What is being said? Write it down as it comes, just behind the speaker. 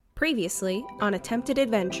Previously on Attempted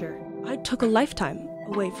Adventure, I took a lifetime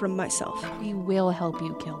away from myself. We will help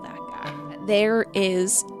you kill that guy. There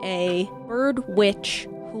is a bird witch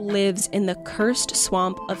who lives in the cursed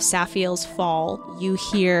swamp of Saphiel's Fall. You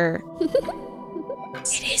hear...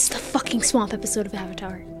 It is the fucking swamp episode of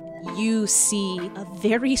Avatar. You see a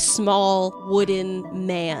very small wooden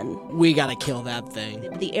man. We gotta kill that thing.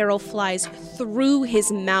 The arrow flies through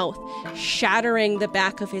his mouth, shattering the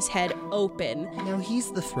back of his head open. Now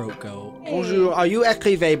he's the throat goat. Bonjour, are you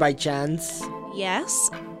Écrivain by chance?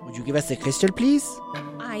 Yes? Would you give us a crystal, please?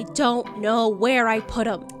 I don't know where I put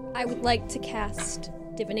him. I would like to cast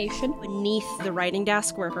divination. Beneath the writing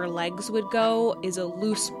desk where her legs would go is a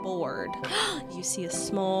loose board. You see a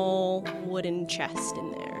small wooden chest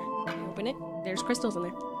in there. You open it, there's crystals in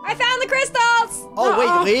there. I found the crystals!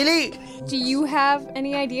 Oh, wait, really? Do you have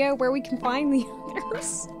any idea where we can find the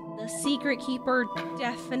others? The secret keeper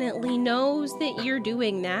definitely knows that you're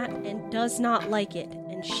doing that and does not like it,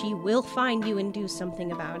 and she will find you and do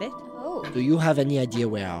something about it. Oh. Do you have any idea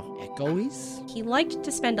where our Echo is? He liked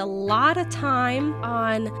to spend a lot of time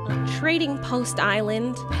on a trading post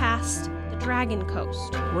island past the Dragon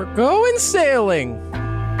Coast. We're going sailing!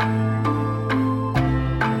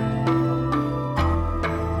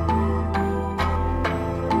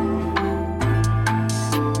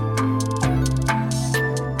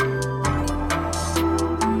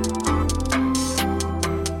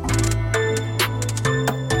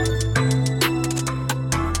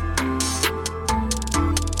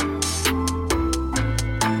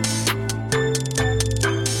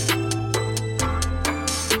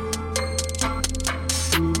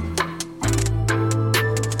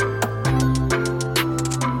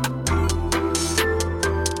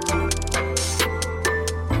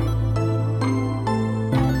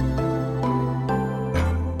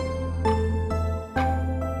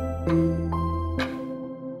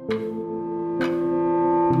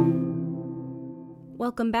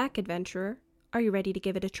 Welcome back, adventurer. Are you ready to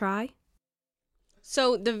give it a try?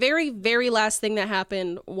 So the very, very last thing that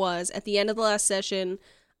happened was at the end of the last session,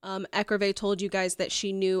 Ekrave told you guys that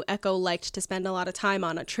she knew Echo liked to spend a lot of time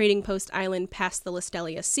on a trading post island past the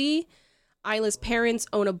Listelia Sea. Isla's parents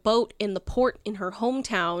own a boat in the port in her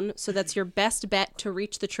hometown, so that's your best bet to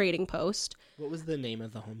reach the trading post. What was the name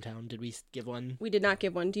of the hometown? Did we give one? We did not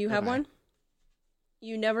give one. Do you have Okay. one?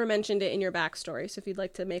 You never mentioned it in your backstory, so if you'd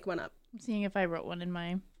like to make one up. I'm seeing if I wrote one in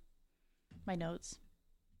my notes.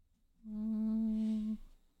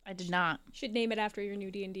 I did not. Should name it after your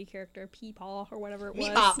new D&D character, Peepaw, or whatever it was.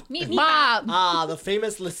 Meep Bob. Ah, the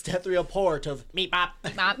famous Listethriel port of Meep Bop.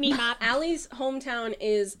 Allie's hometown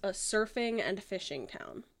is a surfing and fishing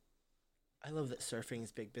town. I love that surfing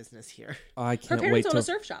is big business here. I Her can't wait parents own a to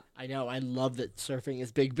surf shop. I know, I love that surfing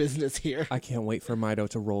is big business here. I can't wait for Mido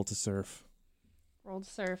to roll to surf. Roll to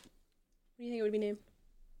surf. What do you think it would be named?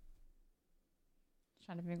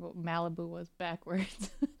 Trying to think what Malibu was backwards.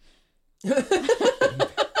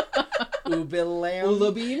 Ubilam.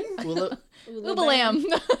 Ulabean? Ubalam.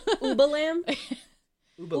 Ubalam?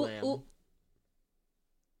 Ubalam.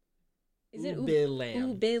 Is it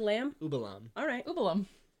Ubilam. Ubalam? Ubalam. All right. Ubalam.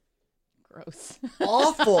 Gross.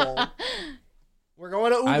 Awful. We're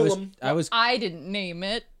going to Ubalam. I didn't name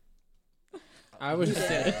it. I was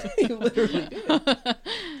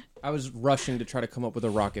I was rushing to try to come up with a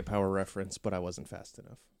rocket power reference, but I wasn't fast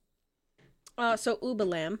enough. So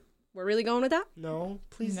Ubalam. We're really going with that? No,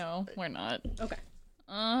 please. No, we're not. Okay.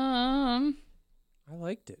 I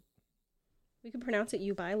liked it. We can pronounce it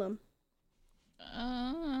Ubilam.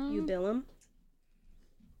 Ubilam.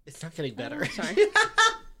 It's not getting better. Sorry.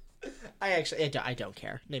 I don't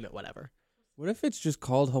care. Name it whatever. What if it's just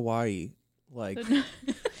called Hawaii? Like,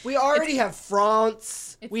 We already have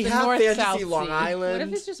France. It's We the have North-South Fantasy Long Sea. Island. What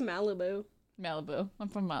if it's just Malibu? Malibu. I'm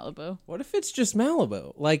from Malibu. what if it's just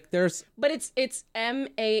Malibu? Like, there's But it's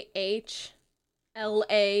MAHLABOO.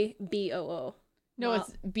 No, Well-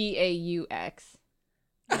 it's BAUX.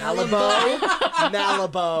 Malibu?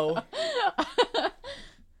 Malibu.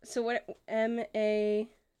 So what MA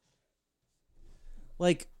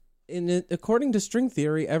like according to string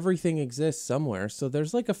theory, everything exists somewhere. So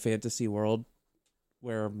there's like a fantasy world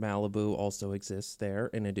where Malibu also exists there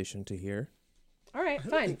in addition to here. All right, I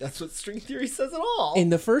don't fine. think that's what string theory says at all. In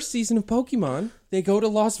the first season of Pokemon, they go to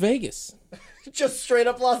Las Vegas. Just straight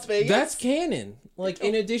up Las Vegas. That's canon. Like,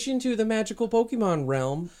 in addition to the magical Pokemon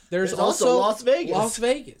realm, there's also Las Vegas. Las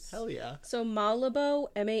Vegas. Hell yeah. So Malibu,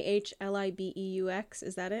 MAHLIBEUX,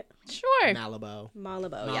 is that it? Sure. Malibu.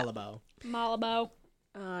 Malibu, yeah. Malibu. Malibu.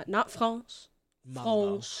 Not France. Malibu.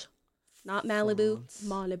 France. Not Malibu. France.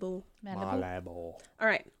 Malibu. Malibu. Malibu. All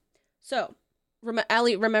right. So,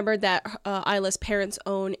 Allie remembered that Isla's parents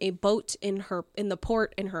own a boat in the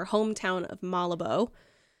port in her hometown of Malabo.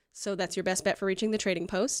 So that's your best bet for reaching the trading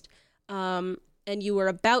post. And you were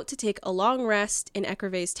about to take a long rest in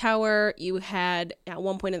Ekerve's tower. You had, at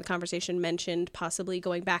one point in the conversation, mentioned possibly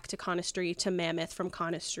going back to Conistry to Mammoth, from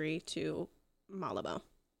Conistry to Malabo.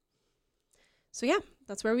 So yeah,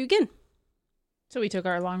 that's where we begin. So we took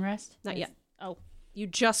our long rest? Not yet. Oh. You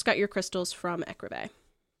just got your crystals from Ekerve.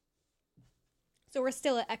 So we're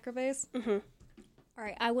still at Ekerve's? Mm-hmm. All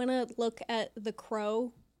right, I want to look at the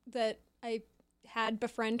crow that I had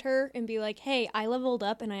befriend her and be like, hey, I leveled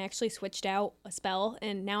up and I actually switched out a spell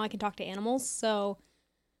and now I can talk to animals. So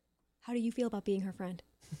how do you feel about being her friend?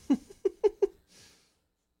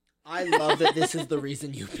 I love that this is the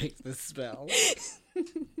reason you picked this spell.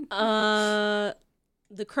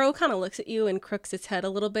 The crow kind of looks at you and crooks its head a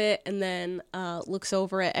little bit and then looks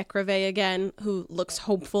over at Ekerve again, who looks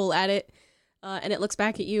hopeful at it. And it looks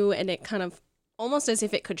back at you and it kind of, almost as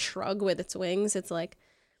if it could shrug with its wings. It's like,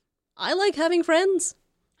 I like having friends.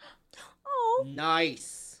 Oh.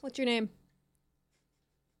 Nice. What's your name?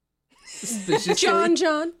 John.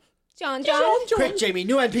 John. Quick, Jamie,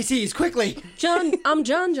 new NPCs, quickly. I'm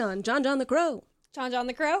John the crow. John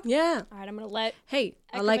the crow? Yeah. All right, I'm going to let... Hey,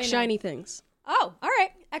 I Ekerve like know. shiny things. Oh, all right.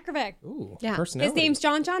 Ekerve. Ooh, Yeah. personality. His name's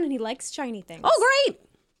John and he likes shiny things. Oh,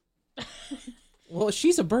 great. Well,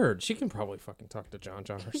 she's a bird. She can probably fucking talk to John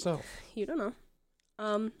herself. You don't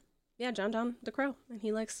know. Yeah, John the crow. And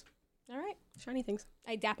he likes All right. shiny things.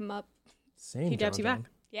 I dap him up. Same. He dabs you John.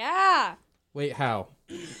 back. Yeah. Wait, how?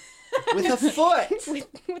 With a foot.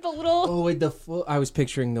 with a little... Oh, with the foot. I was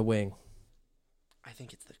picturing the wing. I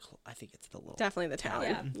think it's the little. Definitely the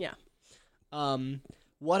talon. Yeah.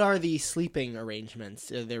 What are the sleeping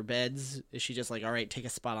arrangements? Are there beds? Is she just like, all right, take a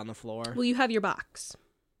spot on the floor? Well, you have your box.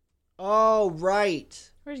 Oh,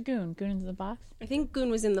 right. Where's Goon? Goon in the box? I think Goon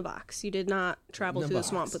was in the box. You did not travel In through the the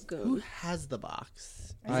swamp box. with Who Goon. has the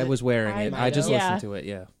box? I was wearing it. I just Yeah. listened to it,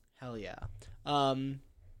 yeah. Hell yeah. I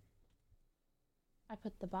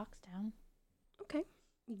put the box down. Okay.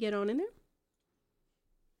 You get on in there.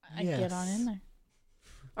 I get on in there.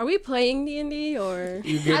 Are we playing D&D or?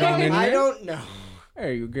 You get on in I there? don't know.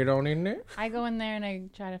 Hey, you get on in there? I go in there and I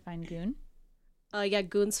try to find Goon. Yeah,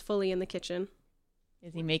 Goon's fully in the kitchen.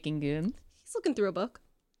 Is he making goons? He's looking through a book.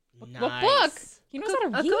 What book? He knows how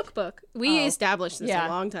to A read. cookbook. We Oh. established this Yeah, a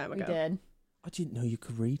long time We ago. did. I didn't know you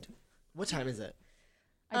could read. What time is it?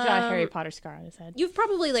 I draw a Harry Potter scar on his head. You've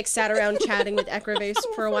probably like sat around chatting with Ekerve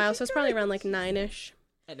for a while, so it's probably around like 9ish.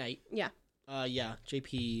 At night. Yeah. Yeah.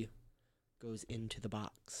 JP goes into the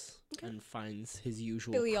box and finds his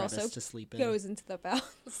usual Billy crevice also to sleep in. goes into the box.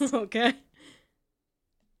 Okay.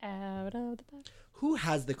 Out of the box. Who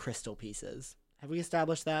has the crystal pieces? Have we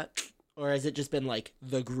established that? Or has it just been like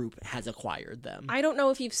the group has acquired them? I don't know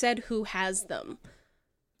if you've said who has them.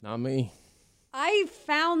 Not me. I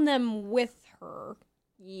found them with her.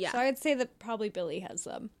 Yeah. So I'd say that probably Billy has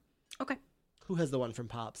them. Okay. Who has the one from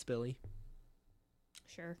Pops, Billy?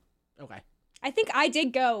 Sure. Okay. I think I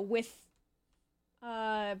did go with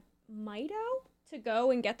Mido to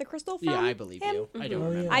go and get the crystal from Yeah, I believe him. you. I don't Mhm.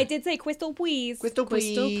 remember. I did say crystal, please. Crystal,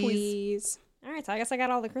 Crystal, please. please. All right, so I guess I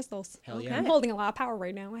got all the crystals. Hell yeah. Okay. I'm holding a lot of power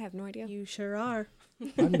right now. I have no idea. You sure are.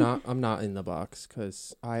 I'm not in the box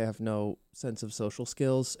because I have no sense of social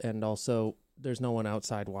skills, and also there's no one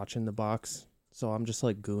outside watching the box, so I'm just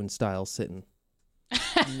like Goon style sitting,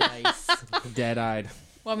 Nice. dead-eyed.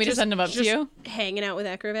 Want me to send him up to you? Hanging out with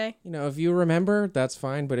Ekerve. You know, if you remember, that's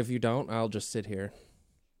fine, but if you don't, I'll just sit here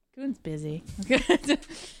Goon's busy.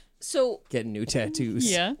 So getting new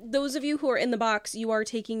tattoos. Yeah. those of you who are in the box, you are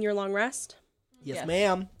taking your long rest. Yes, Yes.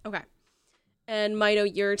 ma'am. Okay. And Mido,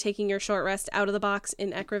 you're taking your short rest out of the box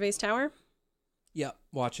in Ekerve's tower. Yep,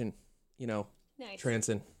 watching, Nice.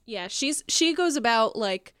 trancing. Yeah, she goes about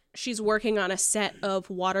like she's working on a set of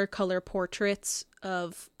watercolor portraits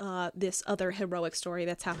of this other heroic story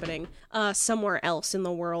that's happening somewhere else in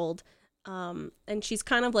the world. And she's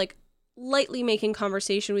kind of like lightly making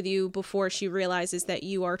conversation with you before she realizes that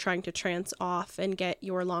you are trying to trance off and get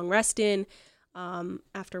your long rest in.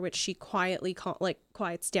 After which she quietly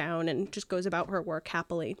quiets down and just goes about her work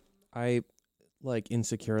happily. I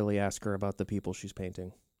insecurely ask her about the people she's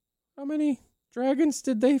painting. How many dragons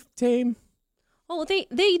did they tame? Oh, they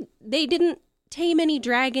didn't tame any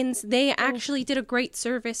dragons. They actually did a great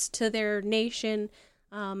service to their nation,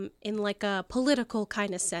 in like a political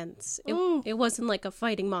kind of sense. It wasn't like a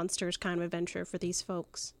fighting monsters kind of adventure for these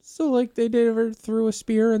folks. So they ever threw a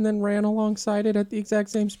spear and then ran alongside it at the exact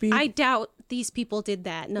same speed? I doubt these people did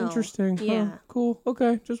that. No. Interesting. Yeah. Huh. Cool.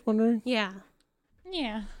 Okay, just wondering. Yeah.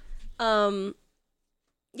 Yeah.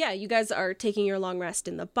 yeah, you guys are taking your long rest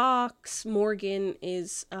in the box. Morgan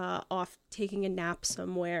is off taking a nap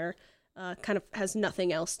somewhere. Kind of has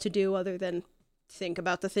nothing else to do other than think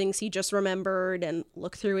about the things he just remembered and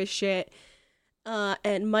look through his shit.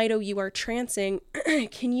 And Mito, you are trancing.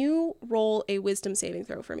 Can you roll a wisdom saving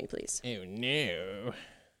throw for me, please? Oh no.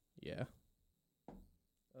 Yeah.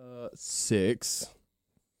 6.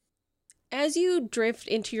 As you drift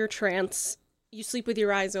into your trance, you sleep with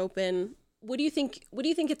your eyes open. What do you think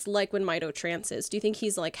it's like when Mito trances? Do you think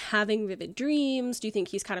he's like having vivid dreams? Do you think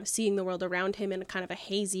he's kind of seeing the world around him in a kind of a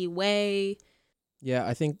hazy way? Yeah,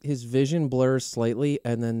 I think his vision blurs slightly,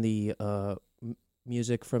 and then the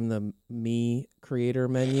music from the Me Creator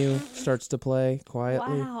menu starts to play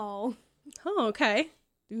quietly. Wow. Oh, okay.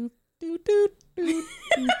 Doot, doot, doot, doot,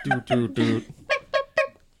 doot, doot, doot.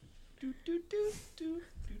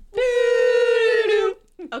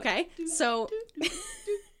 Okay, so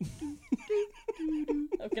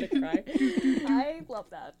I'm gonna cry. I love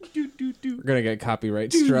that. We're gonna get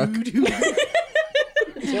copyright struck.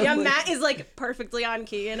 Yeah, Matt is like perfectly on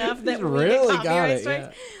key enough that He's we really get got copyright it.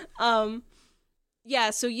 strikes.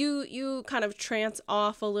 Yeah, so you kind of trance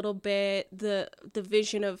off a little bit. The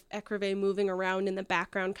vision of Ekreve moving around in the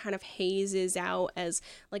background kind of hazes out as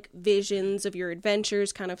like visions of your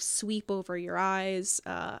adventures kind of sweep over your eyes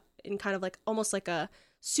in kind of like almost like a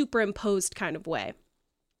superimposed kind of way.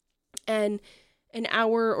 And an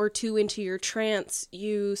hour or two into your trance,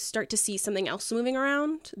 you start to see something else moving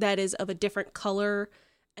around that is of a different color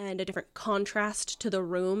and a different contrast to the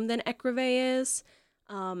room than Ekreve is.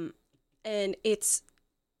 And it's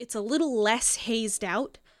a little less hazed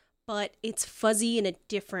out, but it's fuzzy in a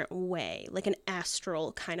different way, like an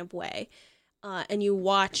astral kind of way. And you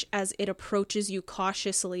watch as it approaches you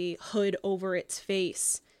cautiously, hood over its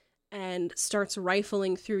face, and starts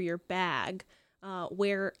rifling through your bag,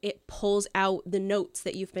 where it pulls out the notes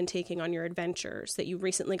that you've been taking on your adventures that you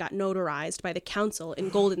recently got notarized by the council in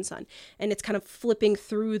Golden Sun. And it's kind of flipping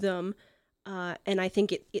through them. And I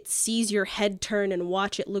think it sees your head turn and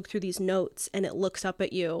watch it look through these notes, and it looks up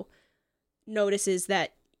at you, notices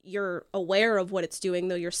that you're aware of what it's doing,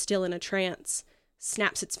 though you're still in a trance,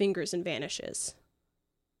 snaps its fingers and vanishes.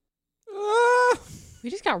 We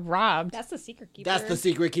just got robbed. That's the secret keeper. That's the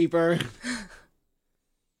secret keeper.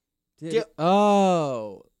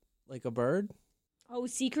 Oh, like a bird? Oh,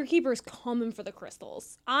 secret keeper's coming for the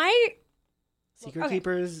crystals. Secret Okay.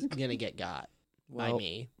 keeper's gonna get got by Well,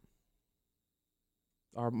 me.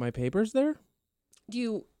 Are my papers there? Do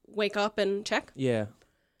you wake up and check? Yeah.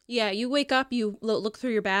 Yeah, you wake up, you look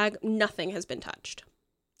through your bag, nothing has been touched.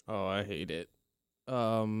 Oh, I hate it.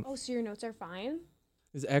 Oh, so your notes are fine?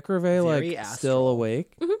 Is Ekreve Very like astral. still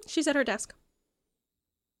awake? She's at her desk.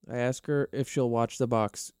 I ask her if she'll watch the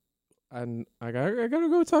box, and I gotta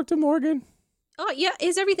go talk to Morgan. Oh, yeah,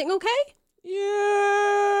 is everything okay?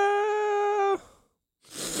 Yeah.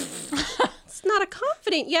 It's not a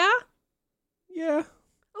confident, yeah? Yeah.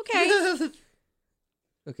 Okay.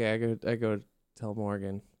 Okay, I go tell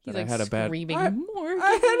Morgan He's that like I had a bad. screaming more.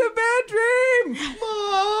 I had a bad dream,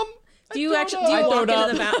 Mom. Do you walk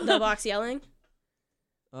into the box yelling?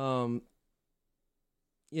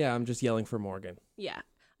 Yeah, I'm just yelling for Morgan. Yeah.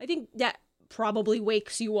 I think that probably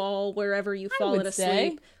wakes you all wherever you've fallen would asleep.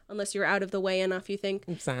 say. Unless you're out of the way enough, you think.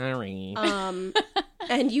 I'm sorry.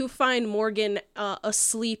 And you find Morgan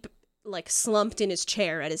asleep, like slumped in his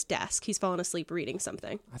chair at his desk. He's fallen asleep reading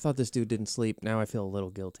something. I thought this dude didn't sleep. Now I feel a little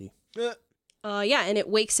guilty. Yeah, and it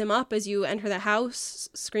wakes him up as you enter the house,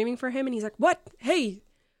 screaming for him, and he's like, "What? Hey,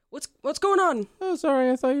 what's going on?" Oh, sorry.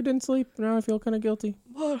 I thought you didn't sleep. Now I feel kind of guilty.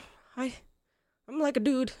 Well, I'm like a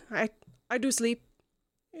dude. I do sleep.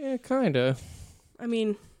 Yeah, kinda. I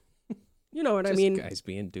mean, you know what I Just mean. guys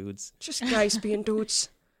being dudes. Just guys being dudes.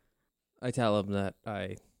 I tell him that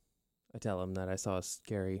I saw a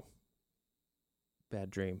scary, bad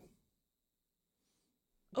dream.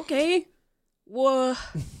 Okay. What?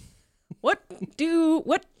 What?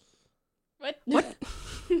 What?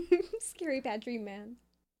 Scary bad dream man.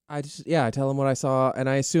 I tell him what I saw, and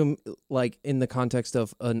I assume, like, in the context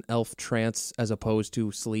of an elf trance as opposed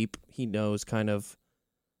to sleep, he knows kind of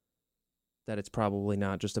that it's probably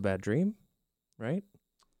not just a bad dream, right?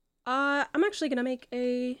 I'm actually gonna make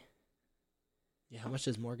a. Yeah, how much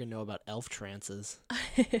does Morgan know about elf trances?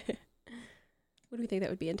 What do we think that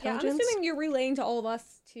would be? Yeah, I'm Intelligence? assuming you're relaying to all of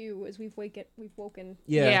us too as we've woken.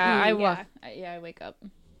 Yeah. I wake up.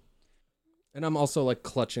 And I'm also, like,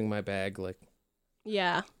 clutching my bag, like,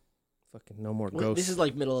 Yeah. fucking no more Well, ghosts. this is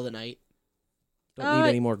like middle of the night. Don't need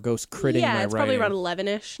any more ghosts critting yeah, my it's probably writing. around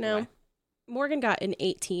 11ish now. Okay. Morgan got an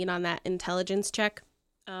 18 on that intelligence check,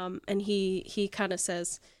 and he kind of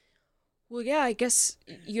says, Well, yeah, I guess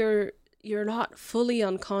you're not fully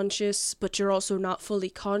unconscious, but you're also not fully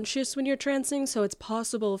conscious when you're trancing, so it's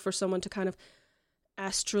possible for someone to kind of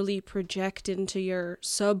astrally project into your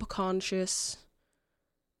subconscious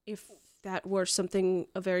if that were something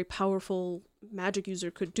a very powerful magic user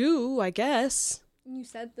could do, I guess. You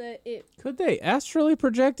said that it. Could they astrally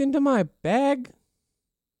project into my bag?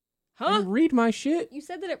 Huh? And read my shit? You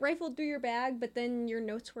said that it rifled through your bag, but then your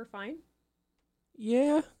notes were fine.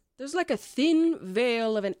 Yeah. There's like a thin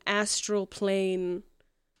veil of an astral plane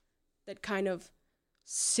that kind of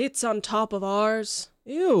sits on top of ours.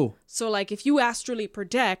 Ew. So, like, if you astrally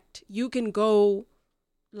project, you can go,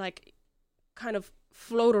 like, kind of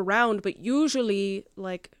float around, but usually,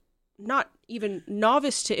 like, not even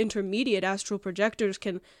novice to intermediate astral projectors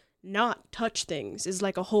can not touch things, is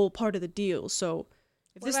like a whole part of the deal. So,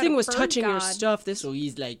 if What this about thing a was bird touching your god? stuff, this, So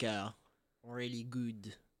he's like a really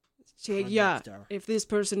good yeah, projector. if this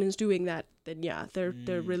person is doing that, then yeah, they're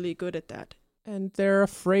really good at that. And they're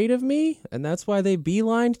afraid of me, and that's why they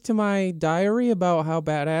beelined to my diary about how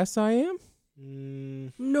badass I am?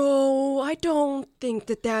 No, I don't think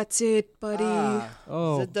that that's it, buddy.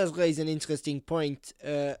 Oh. That does raise an interesting point.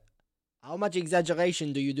 How much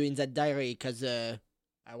exaggeration do you do in that diary? Because I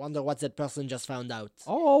wonder what that person just found out.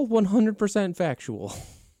 All 100% factual.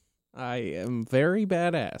 I am very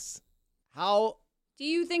badass. How? Do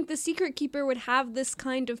you think the Secret Keeper would have this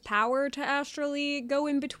kind of power to astrally go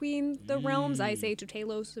in between the realms? I say to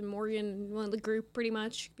Talos and Morgan, one of the group, pretty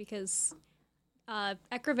much, because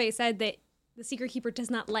Ekrave said that the Secret Keeper does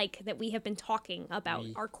not like that we have been talking about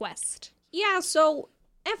our quest. Yeah, so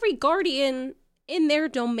every guardian in their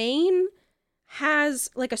domain has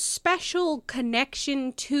like a special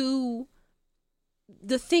connection to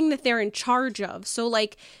the thing that they're in charge of. So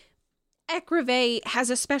like Ekrave has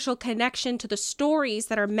a special connection to the stories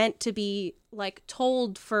that are meant to be like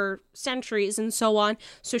told for centuries and so on.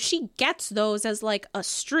 So she gets those as like a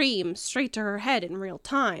stream straight to her head in real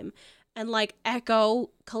time. And like Echo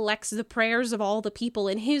collects the prayers of all the people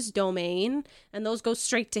in his domain, and those go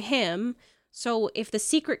straight to him. So if the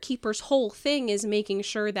Secret Keeper's whole thing is making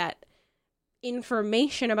sure that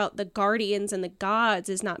information about the guardians and the gods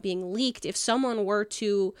is not being leaked, if someone were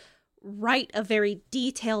to write a very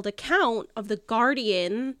detailed account of the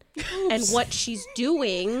guardian and what she's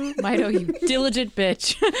doing, Mido, you diligent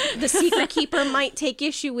bitch. the Secret Keeper might take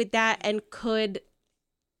issue with that and could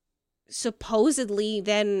supposedly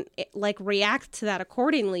then like react to that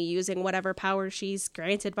accordingly using whatever power she's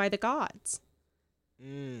granted by the gods.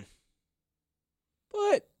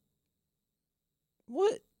 But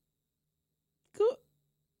what?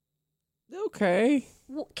 Okay.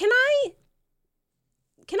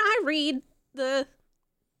 Can I read the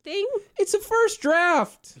thing? It's a first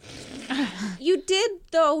draft. You did,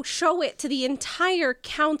 though, show it to the entire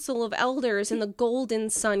Council of Elders in the Golden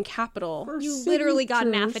Sun capital. For You literally got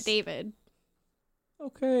an signatures. affidavit.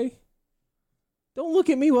 Okay. Don't look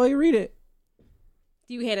at me while you read it.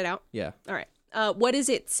 Do you hand it out? Yeah. All right. What does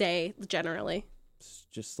it say, generally? It's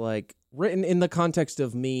just like written in the context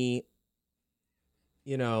of me,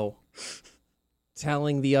 you know,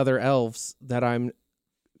 telling the other elves that I'm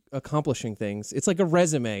accomplishing things. It's like a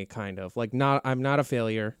resume, kind of. Like I'm not a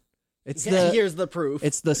failure. It's Here's the proof.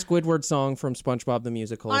 It's the Squidward song from SpongeBob the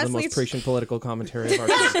Musical, Honestly, the most it's- prescient political commentary of our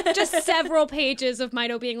time. Just several pages of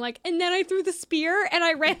Mido being like, and then I threw the spear and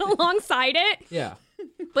I ran alongside it. Yeah.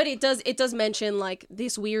 But it does mention, like,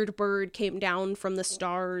 this weird bird came down from the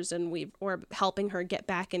stars and we're helping her get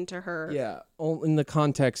back into her. Yeah. In the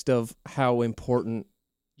context of how important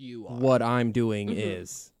you are. what I'm doing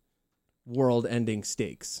is world-ending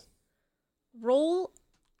stakes. Roll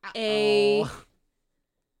a...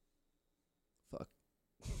 Fuck.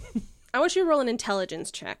 I want you to roll an intelligence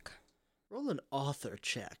check. Roll an author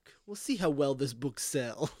check. We'll see how well this book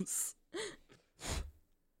sells.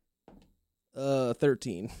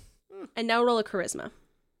 13. And now roll a charisma.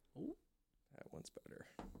 That one's better.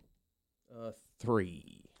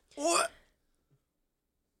 3. What?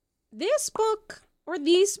 This book, or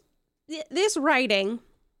this writing,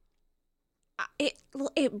 it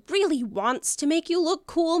really wants to make you look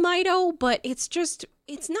cool, Mido, but it's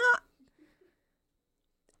not.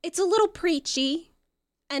 It's a little preachy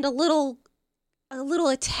and a little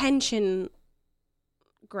attention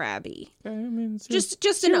grabby. Okay, I mean, it's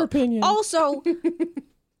Just a your note. opinion. Also,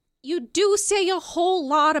 you do say a whole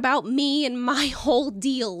lot about me and my whole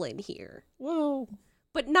deal in here. Well,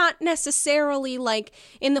 But not necessarily like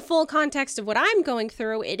in the full context of what I'm going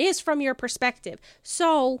through. It is from your perspective.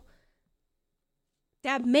 So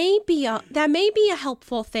that may be a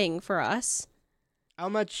helpful thing for us. How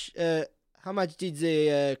much did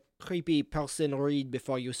the creepy person read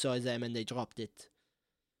before you saw them and they dropped it?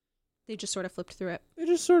 They just sort of flipped through it. They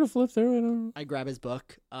just sort of flip through it. I grab his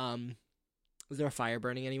book. Was there a fire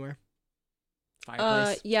burning anywhere?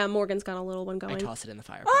 Fireplace? Yeah, Morgan's got a little one I going. toss it in the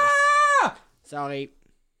fireplace. Ah! Sorry.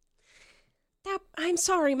 I'm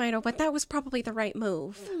sorry, Mito, but that was probably the right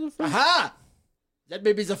move. Aha! That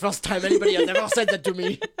may be the first time anybody has ever said that to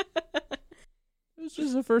me. It was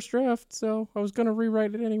just a first draft, so I was gonna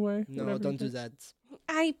rewrite it anyway. No, Whatever don't you do think. that.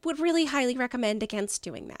 I would really highly recommend against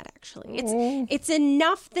doing that, actually. Oh. It's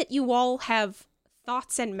enough that you all have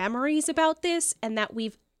thoughts and memories about this, and that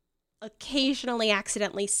we've occasionally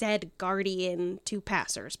accidentally said guardian to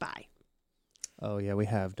passersby. Oh yeah, we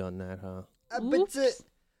have done that, huh? But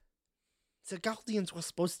the guardians were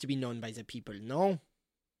supposed to be known by the people, no?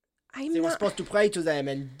 They were supposed to pray to them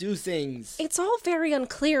and do things. It's all very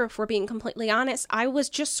unclear, if we're being completely honest. I was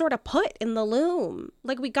just sort of put in the loom.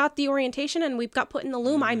 Like, we got the orientation and we've got put in the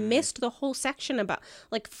loom. I missed the whole section about,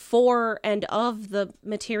 like, for and of the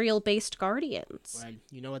material-based guardians. Well,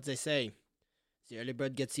 you know what they say. The early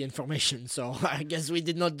bird gets the information, so I guess we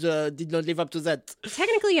did not live up to that.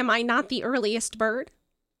 Technically, am I not the earliest bird?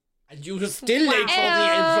 And you were still late for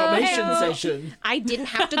the information session. I didn't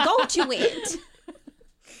have to go to it.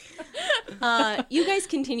 You guys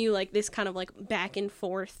continue like this kind of like back and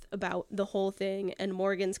forth about the whole thing, and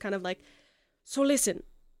Morgan's kind of like, so listen,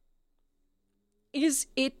 is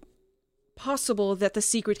it possible that the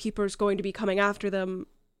secret keeper is going to be coming after them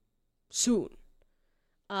soon?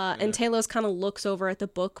 And Talos kind of looks over at the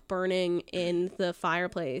book burning in the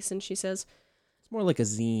fireplace, and she says, It's more like a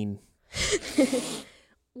zine.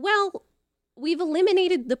 well, we've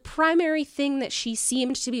eliminated the primary thing that she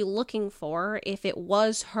seemed to be looking for, if it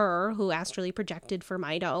was her who astrally projected for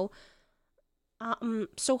Mito.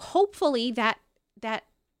 So hopefully that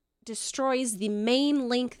destroys the main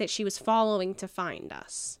link that she was following to find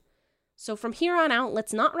us. So from here on out,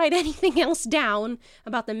 let's not write anything else down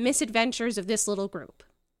about the misadventures of this little group.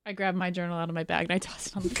 I grab my journal out of my bag and I toss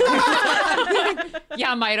it on the floor.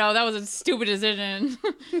 Yeah, Mito, that was a stupid decision.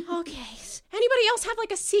 Okay. Anybody else have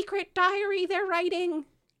like a secret diary they're writing?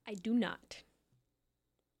 I do not.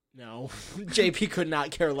 No. JP could not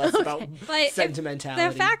care less about But sentimentality.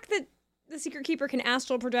 the fact that the secret keeper can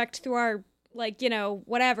astral project through our, like, you know,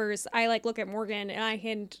 whatevers, I like look at Morgan and I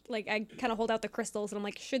kind of hold out the crystals and I'm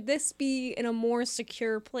like, should this be in a more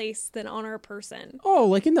secure place than on our person? Oh,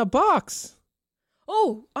 like in the box.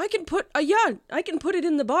 Oh, I can put it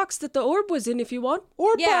in the box that the orb was in if you want.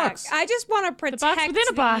 Or Yeah, box. I just want to box protect within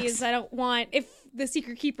a box. these. I don't want, if the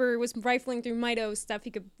secret keeper was rifling through Mito's stuff,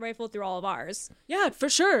 he could rifle through all of ours. Yeah, for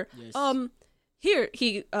sure. Yes. Here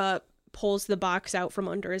he pulls the box out from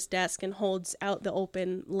under his desk and holds out the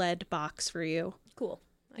open lead box for you. Cool.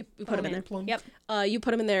 You put him in there. Yep. You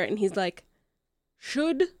put him in there, and he's like,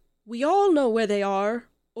 "Should we all know where they are,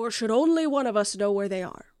 or should only one of us know where they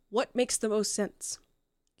are? What makes the most sense?"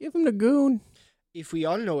 Give him the goon. If we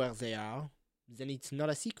all know where they are, then it's not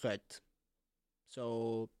a secret.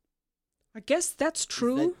 So I guess that's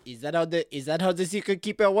true. Is that how the secret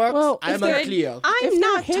keeper works? Well, if I'm they're- unclear. If I'm they're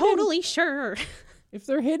not hidden- totally sure. If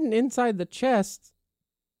they're hidden inside the chest,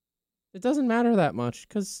 it doesn't matter that much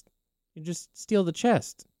because you just steal the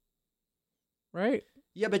chest, right?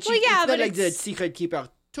 Yeah, but Well, it's yeah, not but like the it's- secret keeper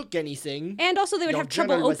took anything. And also they would Your have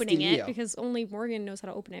trouble journal was opening still it here. because only Morgan knows how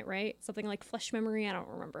to open it, right? Something like flesh memory. I don't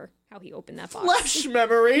remember how he opened that box. Flash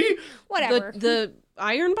memory. Whatever. The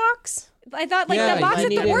iron box? I thought like Yeah, the box I that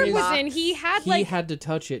the needed orb his- was in, he had He like had to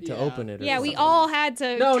touch it to Yeah. open it. Or yeah, we something. all had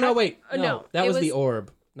to. No, wait. No, that it was the was-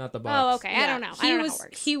 orb, not the Oh, box. okay. I don't know. I don't know how it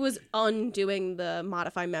works. He was undoing the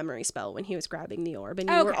modify memory spell when he was grabbing the orb, and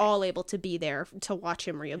you were Okay. all able to be there to watch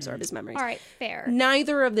him reabsorb his memories. All right, fair.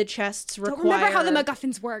 Neither of the chests Don't require. remember how the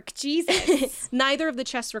MacGuffins work. Jesus. Neither of the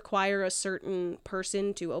chests require a certain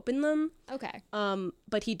person to open them. Okay.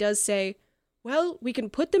 But he does say, "Well, we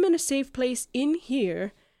can put them in a safe place in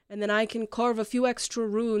here, and then I can carve a few extra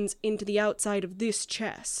runes into the outside of this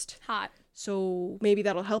chest. Hot. So maybe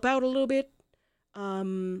that'll help out a little bit.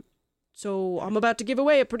 So I'm about to give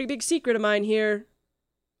away a pretty big secret of mine here.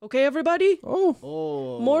 Okay, everybody? Oh,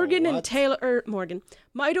 Oh, Morgan and what?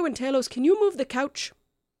 Mito and Talos, can you move the couch?"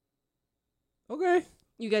 okay.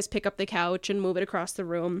 You guys pick up the couch and move it across the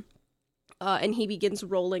room. And he begins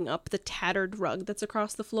rolling up the tattered rug that's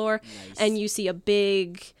across the floor. Nice. And you see a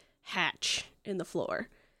big hatch in the floor.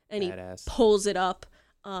 And he Badass. pulls it up.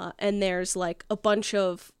 And there's like a bunch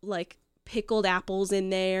of like pickled apples in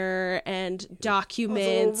there and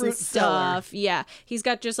documents and root cellar. stuff. Yeah. He's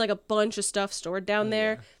got just like a bunch of stuff stored down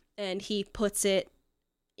there. And he puts it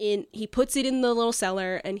in the little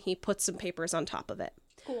cellar and he puts some papers on top of it.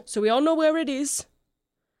 Cool. So we all know where it is.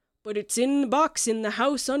 but it's in the box in the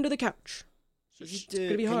house under the couch. Is It's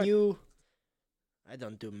gonna be hard. Can you? I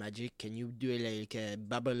don't do magic. Can you do like a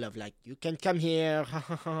bubble of like you can come here?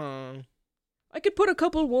 I could put a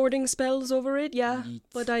couple warding spells over it, yeah. Yeet.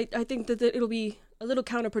 But I think that it'll be a little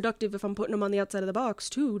counterproductive if I'm putting them on the outside of the box,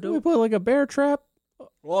 too. Can we put like a bear trap?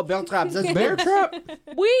 Oh, bear traps. That's Bear good. trap?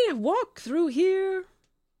 We walk through here.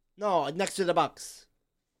 No, next to the box.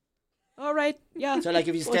 All right, yeah. So like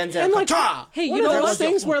if you stand there, And, like, ka-cha! Hey, One you of know those what?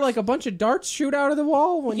 things where like a bunch of darts shoot out of the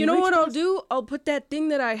wall when You you know reach what I'll for- do? I'll put that thing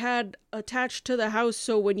that I had attached to the house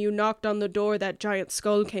so when you knocked on the door, that giant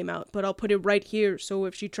skull came out. But I'll put it right here so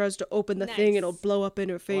if she tries to open the thing, Nice. it'll blow up in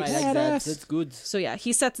her Oh, face. I like that. Badass. That's good. So yeah,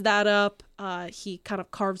 he sets that up. He kind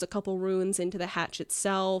of carves a couple runes into the hatch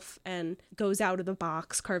itself and goes out of the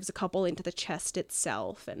box, carves a couple into the chest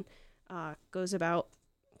itself, and goes about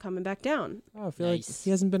coming back down. Oh, I feel Nice. like he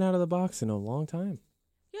hasn't been out of the box in a long time.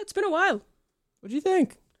 Yeah, it's been a while. What'd you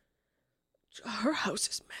think? Her house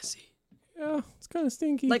is messy. Yeah, it's kind of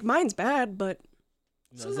stinky. Like mine's bad, but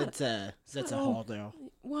No, that's a Oh. hoarder.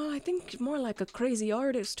 well, I think more like a crazy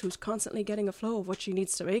artist who's constantly getting a flow of what she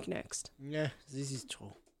needs to make next. Yeah, this is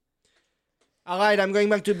true. All right, I'm going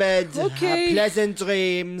back to bed. Okay. Pleasant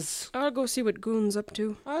dreams. I'll go see what Goon's up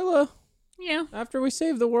to. Isla, Yeah. after we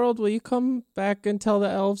save the world, will you come back and tell the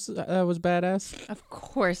elves that was badass? Of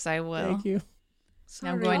course I will. Thank you.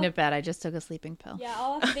 Now I'm going to bed. I just took a sleeping pill. Yeah,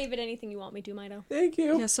 I'll ask David anything you want me to, Mido. Thank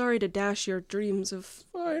you. Yeah, sorry to dash your dreams of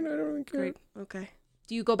Fine, I don't even care. great. Okay.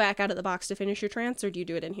 Do you go back out of the box to finish your trance, or do you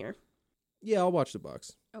do it in here? Yeah, I'll watch the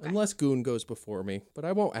box. Okay. Unless Goon goes before me, but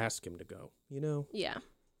I won't ask him to go, you know? Yeah.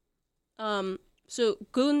 So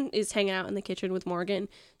Goon is hanging out in the kitchen with Morgan.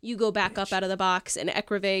 You go back up out of the box, and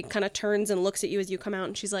Ekrave kind of turns and looks at you as you come out,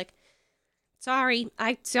 and she's like, "Sorry,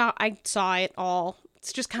 I saw it all.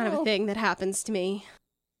 It's just kind of a Oh. thing that happens to me.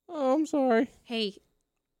 Oh, I'm sorry. Hey,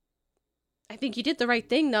 I think you did the right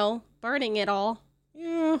thing, though, burning it all.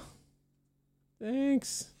 Yeah.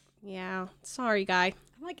 Thanks. Yeah, sorry, guy.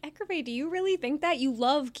 I'm like, Ekrave, do you really think that? You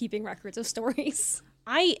love keeping records of stories.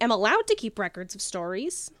 I am allowed to keep records of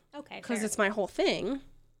stories Okay, because fair. it's my whole thing,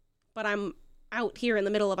 but I'm out here in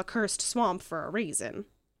the middle of a cursed swamp for a reason.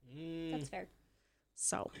 That's fair.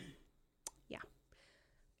 So, yeah.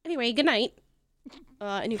 Anyway, good night.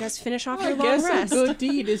 And you guys finish off I your long guess rest. a good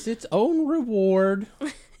deed is its own reward.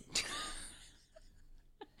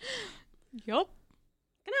 Yup.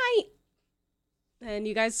 Good night. And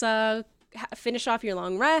you guys finish off your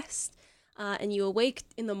long rest. And you awake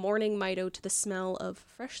in the morning, Mido, to the smell of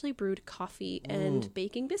freshly brewed coffee and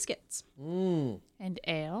baking biscuits. Mmm. And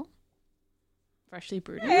ale. Freshly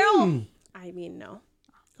brewed. I mean, no.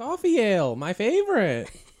 Coffee ale, my favorite.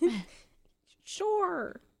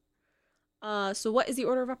 Sure. So what is the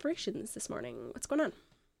order of operations this morning? What's going on?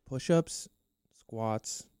 Push-ups,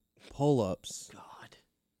 squats, pull-ups, God.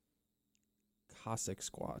 Cossack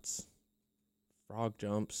squats, frog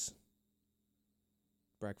jumps,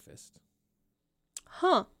 breakfast.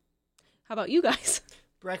 Huh. How about you guys?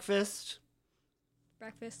 Breakfast.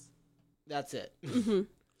 Breakfast. That's it.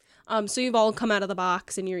 Mm-hmm. So you've all come out of the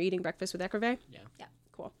box and you're eating breakfast with Ekrave? Yeah. Yeah.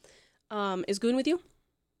 Cool. Is Goon with you?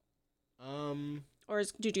 Um. Or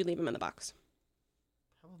did you leave him in the box?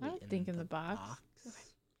 Probably I would think in the box.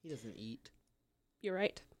 He doesn't eat. You're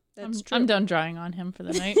right. That's true. I'm done drawing on him for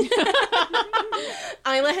the night.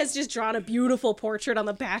 Isla has just drawn a beautiful portrait on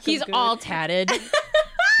the back He's of Goon. all tatted.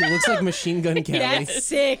 He looks like Machine Gun Kelly. That's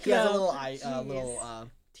sick, He has a though. little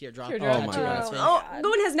teardrop. Teardrop. Oh my tattoo on God. his face. Oh,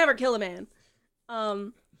 Goon has never killed a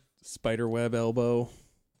man. Spiderweb elbow.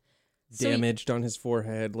 So- Damaged on his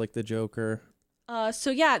forehead like the Joker. So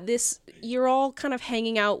yeah, you're all kind of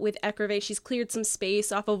hanging out with Ekrave. She's cleared some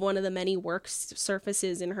space off of one of the many work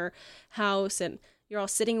surfaces in her house, and you're all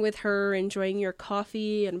sitting with her, enjoying your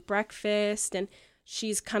coffee and breakfast, and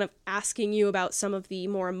she's kind of asking you about some of the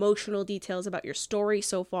more emotional details about your story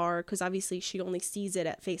so far, because obviously she only sees it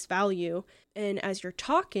at face value. And as you're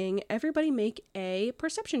talking, everybody make a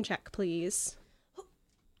perception check, please.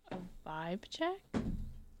 Vibe check.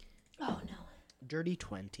 Oh, no. Dirty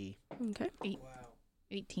 20. Okay.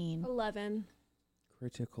 18. 11.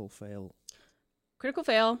 Critical fail. Critical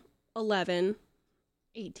fail, 11.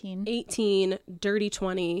 18. 18, dirty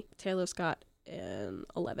 20. Taylor's got an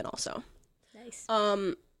 11 also. Nice.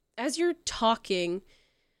 As you're talking,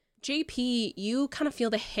 JP, you kind of feel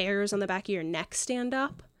the hairs on the back of your neck stand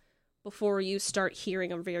up before you start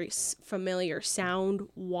hearing a very familiar sound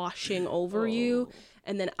washing over you.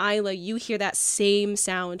 And then Isla, you hear that same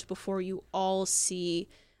sound before you all see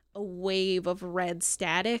a wave of red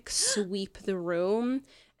static sweep the room.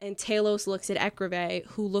 And Talos looks at Ekrave,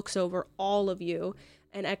 who looks over all of you,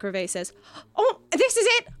 And Ekrave says, oh, this is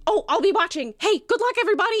it. Oh, I'll be watching. Hey, good luck,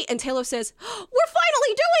 everybody. And Talos says, we're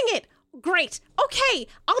finally doing it. Great. Okay,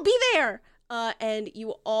 I'll be there. And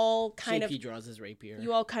you all kind JP draws his rapier.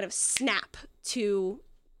 You all kind of snap to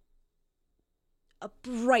a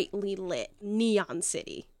brightly lit neon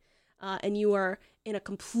city. And you are in a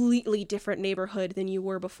completely different neighborhood than you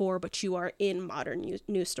were before, but you are in modern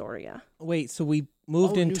New Storia. Wait, so we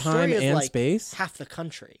moved in New time Storia's and like space? half the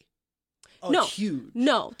country. Oh, No. it's huge.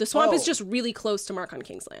 No, the swamp is Oh. just really close to Mark on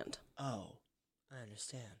Kingsland. Oh, I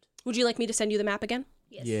understand. Would you like me to send you the map again?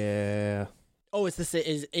 Yes. Yeah. Oh, it's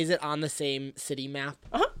is it on the same city map?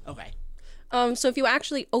 Uh-huh. Okay. So if you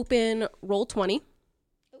actually open Roll20,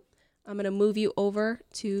 I'm going to move you over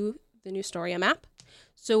to the New Storia map.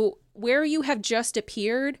 So where you have just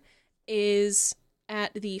appeared is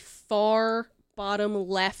at the far bottom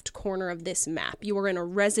left corner of this map. You are in a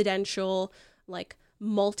residential, like,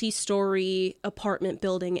 multi-story apartment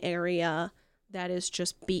building area that is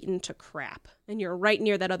just beaten to crap. And you're right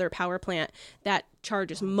near that other power plant that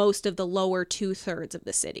charges most of the lower 2/3 of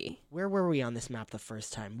the city. Where were we on this map the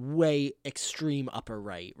first time? Way extreme upper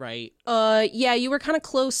right, right? Yeah, you were kind of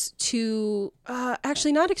close to,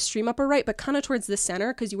 actually not extreme upper right, but kind of towards the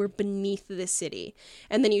center because you were beneath the city.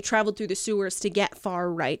 And then you traveled through the sewers to get far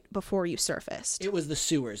right before you surfaced. It was the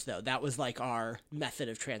sewers, though. That was like our method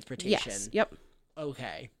of transportation. Yes, yep.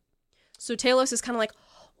 Okay. So Talos is kind of like,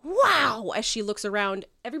 wow, as she looks around.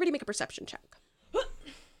 Everybody make a perception check.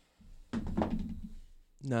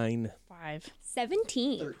 9. 5.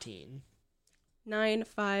 17. 13. 9,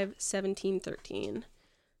 5, 17, 13.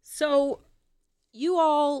 So you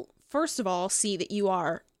all, first of all, see that you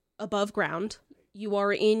are above ground. You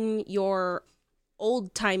are in your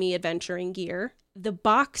old-timey adventuring gear. The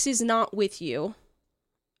box is not with you,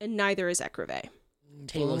 and neither is Ekrave.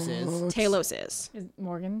 Talos is. Talos is. Is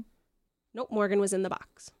Morgan? Nope, Morgan was in the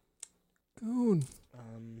box. Goon.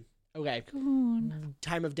 Okay. Goon.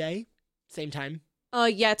 Time of day? Same time?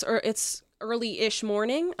 Yeah, it's early-ish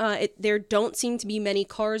morning. There don't seem to be many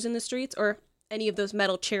cars in the streets, or any of those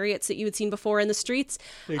metal chariots that you had seen before in the streets.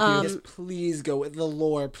 Just please go with the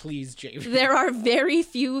lore, please, James. There are very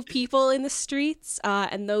few people in the streets,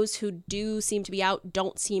 and those who do seem to be out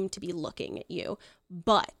don't seem to be looking at you.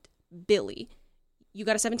 But, Billy, you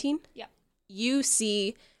got a 17? Yeah. You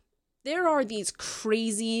see there are these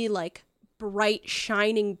crazy, like, bright,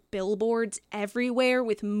 shining billboards everywhere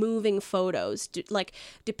with moving photos,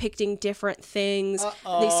 depicting different things.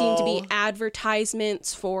 They seem to be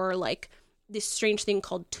advertisements for, like, this strange thing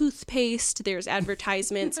called toothpaste. There's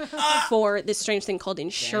advertisements for this strange thing called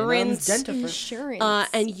insurance. Insurance.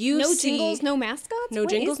 And you no see... jingles, no mascots? No What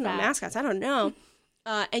jingles, is no that? mascots. I don't know.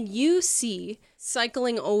 And you see,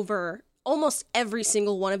 cycling over almost every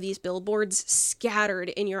single one of these billboards scattered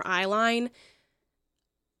in your eye line,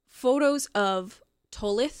 photos of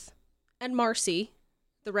Tolith and Marcy,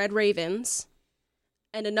 the Red Ravens,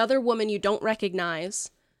 and another woman you don't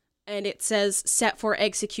recognize, and it says set for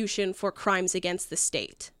execution for crimes against the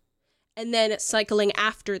state. And then cycling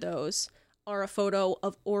after those are a photo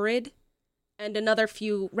of Orid and another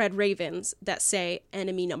few Red Ravens that say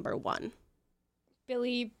enemy number 1.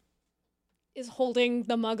 Billy is holding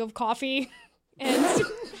the mug of coffee and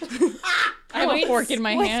I have a fork in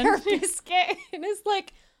my with hand. her biscuit and is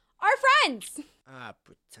like, our friends. Ah,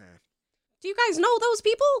 putain. Do you guys know those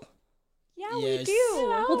people? Yeah, Yes. we do.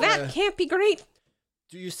 Well, that can't be great.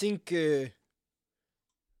 Do you think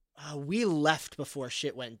we left before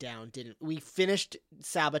shit went down, didn't we? Finished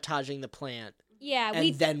sabotaging the plant, Yeah, and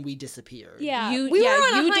we. then we disappeared. Yeah, You- we yeah, were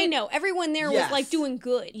on you a high did- note. Everyone there was Yes. like doing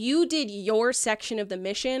good. You did your section of the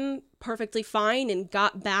mission perfectly fine and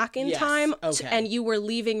got back in Yes, time, okay. and you were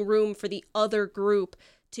leaving room for the other group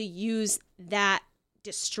to use that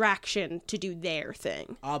distraction to do their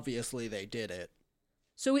thing. Obviously, they did it.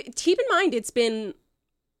 So keep in mind, it's been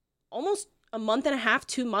almost a month and a half,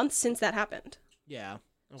 2 months since that happened. Yeah.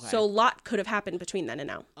 Okay. So a lot could have happened between then and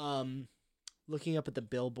now. Looking up at the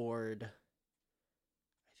billboard,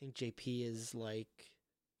 I think JP is like,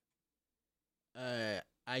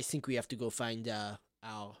 I think we have to go find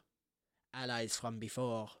our allies from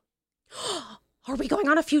before. Are we going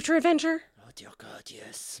on a future adventure? Oh dear God,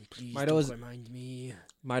 yes! Please Might don't always- remind me.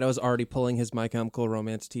 Mido's already pulling his My Chemical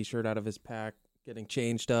Romance t-shirt out of his pack, getting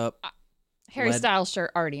changed up, Harry Lead- Styles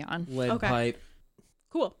shirt already on. lead Okay. pipe.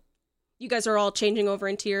 Cool. You guys are all changing over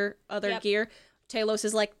into your other Yep. gear. Talos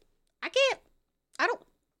is like, I don't.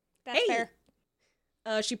 That's Hey. fair.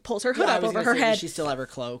 She pulls her hood Yeah, I up was over gonna her say, does head. she still have her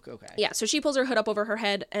cloak? Okay. Yeah, so she pulls her hood up over her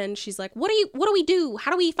head and she's like, What do we do?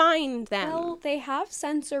 How do we find them? Well, they have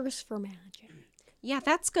sensors for magic. Yeah,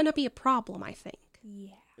 that's gonna be a problem, I think.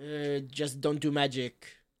 Yeah. Just don't do magic.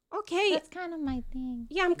 Okay. That's kind of my thing.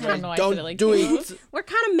 Yeah, I'm I don't kind know. of. I Don't feel like do it. We're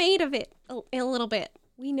kind of made of it a little bit.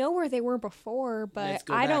 We know where they were before, Let's but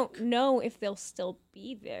go I back. don't know if they'll still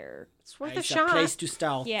be there. It's worth a It's shot. a place to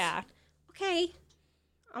start. Yeah, Okay.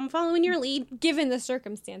 I'm following your lead. given the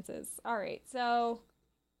circumstances. All right, so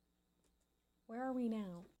where are we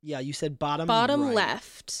now? Yeah, you said bottom. Bottom right.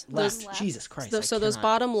 Left. Left. Left. Jesus Christ. So I those cannot-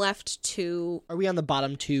 bottom left two. Are we on the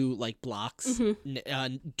bottom two like blocks,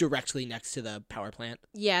 Mhm. directly next to the power plant?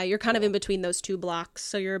 Yeah, you're kind of in between those two blocks,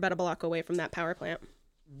 so you're about a block away from that power plant.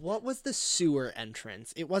 What was the sewer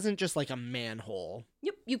entrance? It wasn't just like a manhole.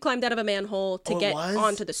 Yep, you climbed out of a manhole to Oh, it get was?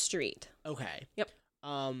 onto the street. Okay. Yep.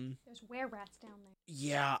 There's were-rats down there.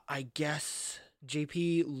 Yeah, I guess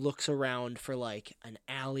JP looks around for like an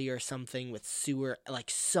alley or something with sewer, like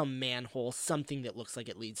some manhole, something that looks like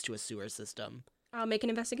it leads to a sewer system. Make an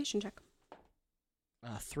investigation check.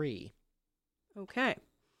 3. Okay.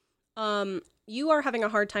 You are having a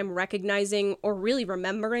hard time recognizing or really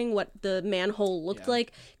remembering what the manhole looked Yeah.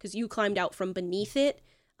 like because you climbed out from beneath it,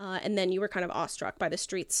 and then you were kind of awestruck by the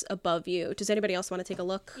streets above you. Does anybody else want to take a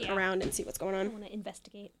look Yeah. around and see what's going I on? want to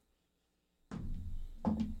investigate.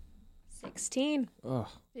 16. Ugh,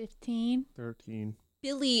 15. 13.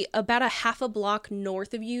 Billy, about a half a block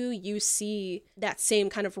north of you, you see that same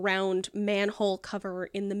kind of round manhole cover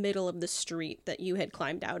in the middle of the street that you had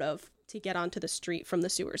climbed out of to get onto the street from the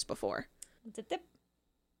sewers before. Zip, zip.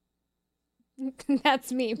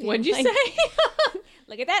 That's me. being What'd you like, say?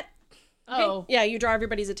 Look at that. Oh. Yeah, you draw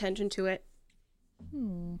everybody's attention to it.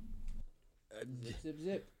 Zip, zip,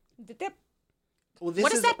 zip. Zip, zip. Well, this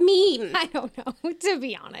What does is, that mean? I don't know, to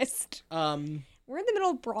be honest. We're in the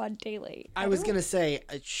middle of broad daylight. I was gonna say,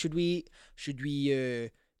 should we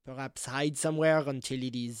perhaps hide somewhere until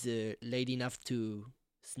it is late enough to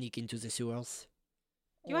sneak into the sewers?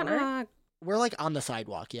 You wanna? We're like on the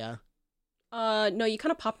sidewalk, yeah. No, you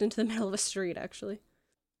kind of popped into the middle of a street, actually.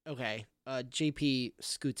 Okay. JP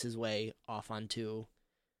scoots his way off onto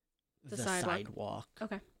The the sidewalk. sidewalk.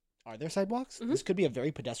 Okay. Are there sidewalks? Mhm. This could be a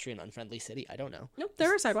very pedestrian unfriendly city. I don't know. Nope,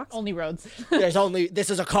 there are sidewalks. Only roads. This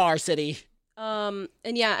is a car city. And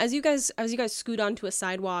yeah, as you guys scoot onto a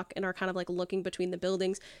sidewalk and are kind of like looking between the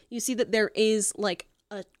buildings, you see that there is like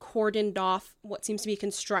a cordoned off what seems to be a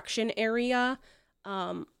construction area,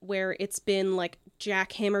 where it's been like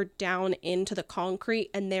jackhammered down into the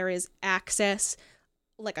concrete, and there is access,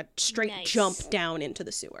 like a straight Nice. jump down into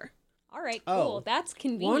the sewer. All right, Oh. cool. That's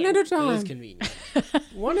convenient. One at a It is time. convenient.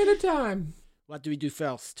 One at a time. What do we do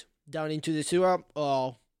first? Down into the sewer?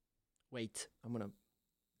 Oh, wait. I'm gonna.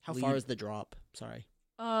 How Lead. far is the drop? Sorry.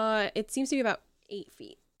 It seems to be about 8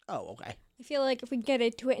 feet. Oh, okay. I feel like if we get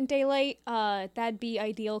into it in daylight, that'd be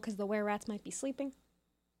ideal because the were-rats might be sleeping.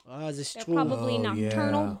 Oh, this They're true. probably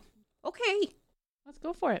nocturnal. Okay. Let's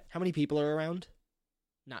go for it. How many people are around?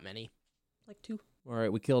 Not many. Like 2. All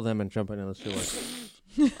right, we kill them and jump into the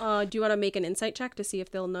sewer. Do you want to make an insight check to see if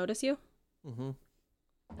they'll notice you? Mm-hmm.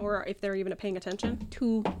 Or if they're even paying attention?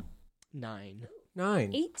 2. 9.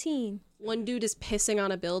 9. 18. One dude is pissing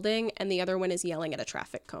on a building, and the other one is yelling at a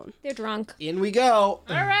traffic cone. They're drunk. In we go.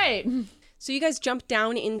 All right. So you guys jump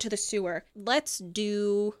down into the sewer. Let's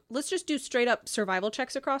just do straight up survival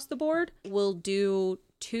checks across the board. We'll do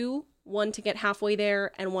 2, one to get halfway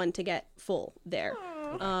there and one to get full there.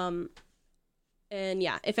 And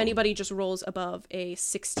yeah, if anybody just rolls above a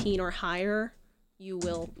 16 or higher, you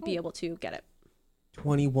will be able to get it.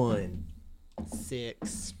 21.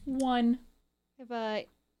 6. 1. I have a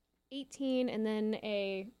 18 and then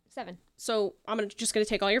a 7. So I'm just gonna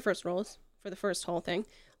take all your first rolls for the first whole thing.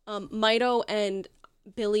 Mito and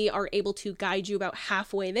Billy are able to guide you about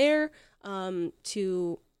halfway there,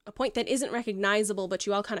 to a point that isn't recognizable, but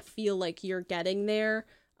you all kind of feel like you're getting there.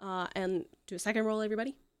 And do a second roll,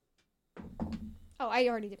 everybody. Oh, I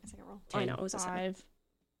already did my second roll. I know it was a 7. 5.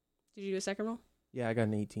 Did you do a second roll? Yeah, I got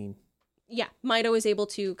an 18. Yeah, Mito is able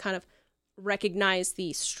to kind of recognize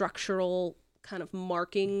the structural kind of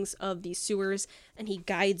markings of these sewers, and he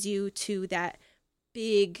guides you to that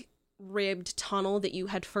big ribbed tunnel that you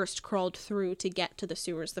had first crawled through to get to the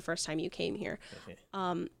sewers the first time you came here.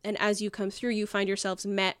 And as you come through, you find yourselves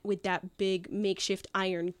met with that big makeshift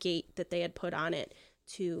iron gate that they had put on it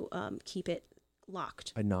to keep it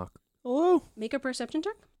locked. I knock. Hello? Make a perception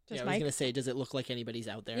check. Yeah, I was Mike? going to say, does it look like anybody's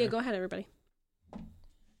out there? Yeah, go ahead, everybody.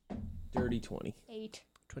 Dirty 20. 8.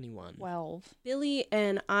 21. 12. Billy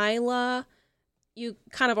and Isla, you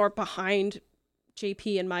kind of are behind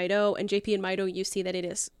JP and Mito, and JP and Mito, you see that it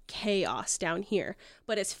is chaos down here.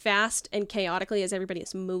 But as fast and chaotically as everybody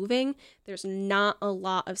is moving, there's not a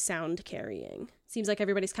lot of sound carrying. Seems like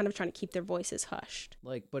everybody's kind of trying to keep their voices hushed.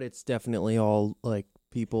 Like, but it's definitely all, like,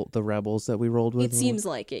 people, the rebels that we rolled with? It seems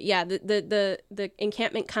like it. Yeah, the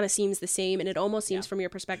encampment kind of seems the same, and it almost seems from your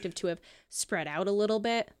perspective to have spread out a little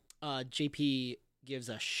bit. JP gives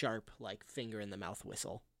a sharp, like, finger in the mouth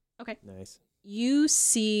whistle. Okay. Nice. You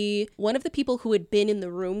see one of the people who had been in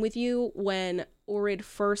the room with you when Orid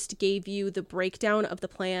first gave you the breakdown of the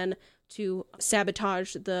plan to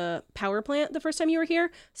sabotage the power plant the first time you were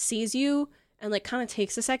here, sees you and like kind of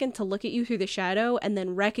takes a second to look at you through the shadow and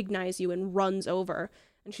then recognize you and runs over.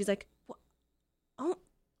 And she's like, "Oh,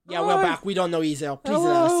 Yeah, we're back. We don't know either. Please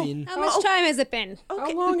let us in. How much time has it been?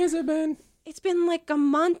 okay. How long has it been? It's been like a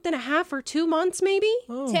month and a half or 2 months, maybe."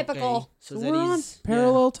 Oh. Typical. Okay, So we're on Zeddy's-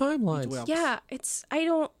 parallel yeah, timelines. it works.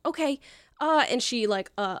 Yeah, okay. And she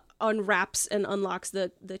like unwraps and unlocks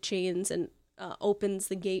the chains and opens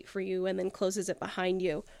the gate for you and then closes it behind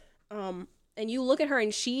you. And you look at her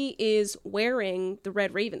and she is wearing the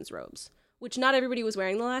Red Raven's robes, which not everybody was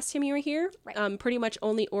wearing the last time you were here. Right. Pretty much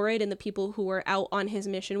only Orid and the people who were out on his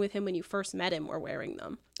mission with him when you first met him were wearing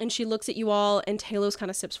them. And she looks at you all and Talos kind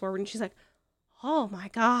of steps forward and she's like, "Oh my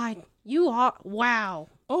god, you are, wow.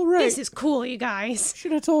 Oh, right. This is cool, you guys."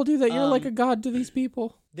 Should have told you that you're like a god to these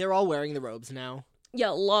people. They're all wearing the robes now. Yeah,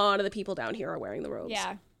 a lot of the people down here are wearing the robes.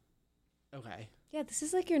 Yeah. Okay. Yeah, this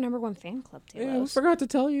is like your #1 fan club, Yeah, I Talos. forgot to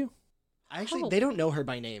tell you. Actually, Oh. they don't know her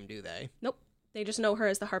by name, do they? Nope. They just know her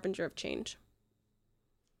as the Harbinger of Change.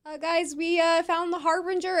 Guys, we found the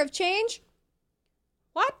Harbinger of Change.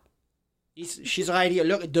 What? She's right here.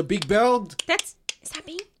 Look, the big bird. Is that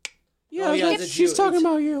me? Yeah, Oh, yeah, that's- that's she's you. talking It's-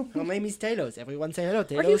 about you. Her name is Talos. Everyone say hello,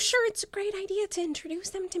 Talos. Are you sure it's a great idea to introduce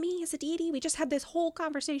them to me as a deity? We just had this whole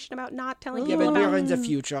conversation about not telling Yeah, people but about. we're in the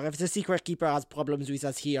future. If the secret keeper has problems with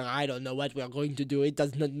us here, I don't know what we're going to do. It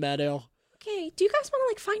does not matter. Okay, do you guys want to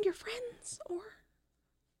like find your friends or?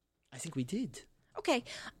 I think we did. Okay,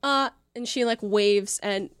 and she like waves,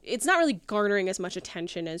 and it's not really garnering as much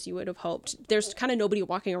attention as you would have hoped. There's kind of nobody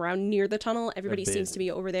walking around near the tunnel. Everybody They're seems busy. to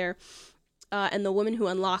be over there. And the woman who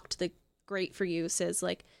unlocked the grate for you says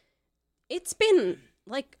like, "It's been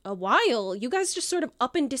like a while. You guys just sort of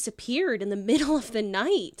up and disappeared in the middle of the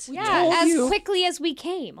night." Yeah, told as you. quickly as we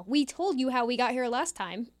came. We told you how we got here last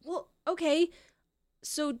time. Well, okay.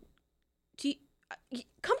 So,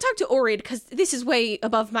 come talk to Orid, because this is way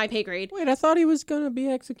above my pay grade. Wait, I thought he was gonna be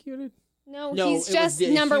executed. No, No, he's it was just the-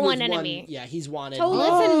 he #1 was enemy. Yeah, he's wanted.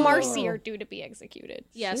 Tolith and Oh. Marcy are due to be executed.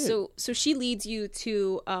 Yeah, Shit. so she leads you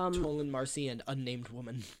to Tolan, Marcy, and unnamed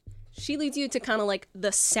woman. kind of like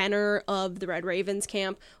the center of the Red Ravens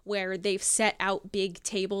camp, where they've set out big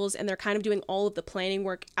tables and they're kind of doing all of the planning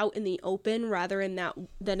work out in the open rather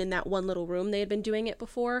than in that one little room they had been doing it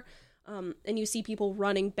before. And you see people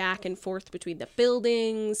running back and forth between the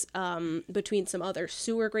buildings, between some other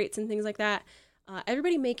sewer grates and things like that.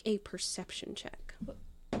 Everybody make a perception check.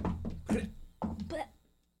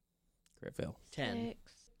 Great fail. 10.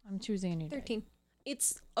 I'm choosing a new 13.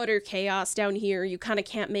 It's utter chaos down here. You kind of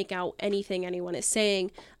can't make out anything anyone is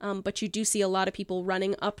saying, but you do see a lot of people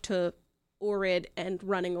running up to Orid and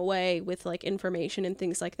running away with like information and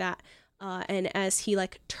things like that. And as he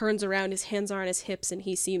like turns around, his hands are on his hips and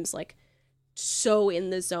he seems like so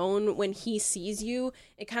in the zone. When he sees you,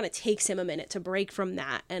 it kind of takes him a minute to break from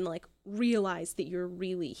that and like realize that you're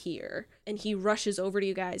really here. And he rushes over to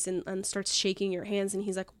you guys and starts shaking your hands and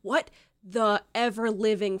he's like, "What the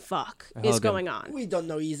ever-living fuck I is hug him. going on?" We don't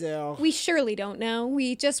know either. We surely don't know.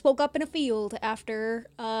 We just woke up in a field after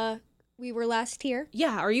we were last here.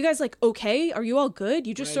 Yeah, are you guys like okay? Are you all good?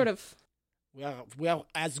 You just Right. sort of We're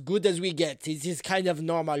as good as we get. This is kind of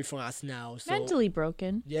normal for us now. So Mentally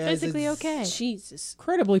broken. Yes, Physically it's- okay. Jesus.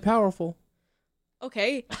 Incredibly powerful.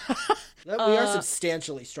 Okay. we are Uh,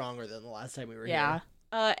 substantially stronger than the last time we were Yeah.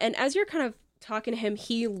 here. And as you're kind of talking to him,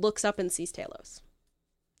 he looks up and sees Talos.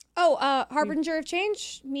 Oh, Harbinger of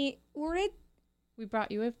Change, meet Urid. We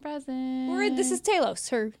brought you a present. Urid, this is Talos,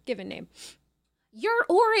 her given name. You're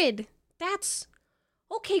Orid. That's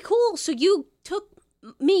okay. Cool. So you took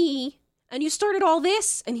me and you started all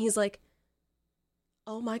this, and he's like,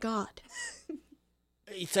 "Oh my god."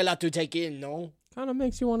 It's a lot to take in, no? Kind of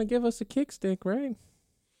makes you want to give us a kickstick, right?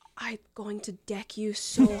 I'm going to deck you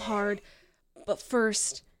so hard. But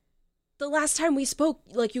first, the last time we spoke,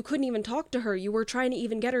 like, you couldn't even talk to her. You were trying to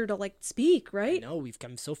even get her to, like, speak, right? No, we've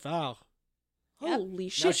come so far. Holy Now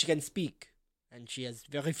shit. she can speak. And she has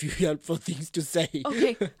very few helpful things to say.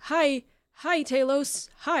 Okay. Hi, Talos.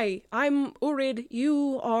 Hi, I'm Urid.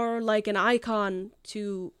 You are like an icon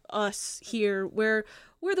to us here. We're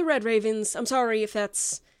the Red Ravens. I'm sorry if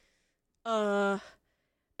that's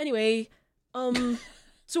anyway,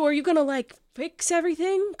 so are you gonna like fix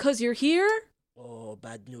everything 'cause you're here? Oh,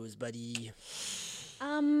 bad news, buddy.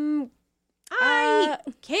 I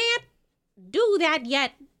can't do that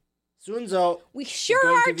yet. Sunzo. We sure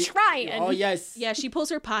going are to be- trying. Oh, yes. Yeah, she pulls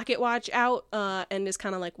her pocket watch out and is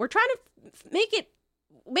kind of like, we're trying to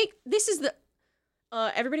this is the...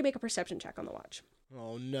 everybody make a perception check on the watch.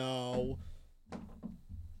 Oh, no.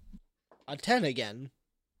 A 10 again.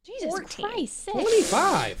 Jesus 14. Christ.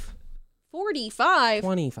 25. 45.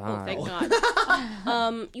 25. Oh, thank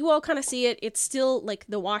God. You all kind of see it. It's still, like,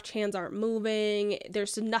 the watch hands aren't moving.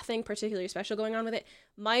 There's nothing particularly special going on with it.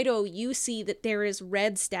 Mido, you see that there is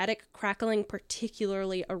red static crackling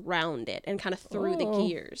particularly around it and kind of through the Oh.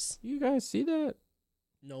 gears. You guys see that?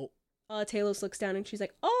 Nope. Talos looks down and she's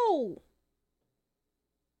like, oh.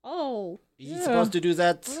 Is it Yeah. supposed to do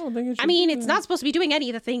that? I don't think it should I mean, do it's that. not supposed to be doing any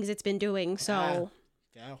of the things it's been doing, so...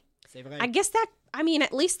 Yeah. C'est vrai. I guess that, I mean,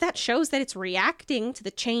 at least that shows that it's reacting to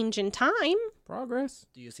the change in time. Progress.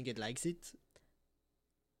 Do you think it likes it?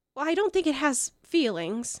 Well, I don't think it has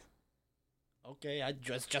feelings. Okay, I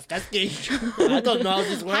just asking. I don't know how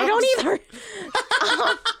this works. I don't either.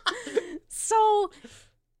 So,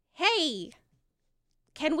 hey,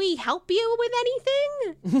 can we help you with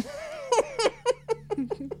anything?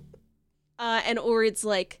 And Orid's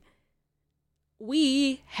like,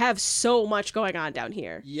 we have so much going on down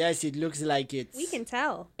here. Yes, it looks like it. We can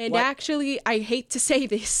tell. And What? actually, I hate to say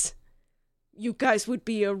this, you guys would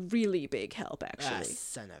be a really big help, Ah, actually.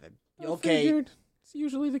 son of a... I Okay. figured. It's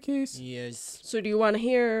usually the case. Yes. So do you want to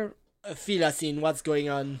hear? Fill us in. What's going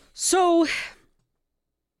on? So,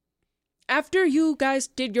 after you guys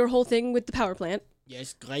did your whole thing with the power plant,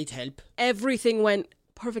 Yes, great help. everything went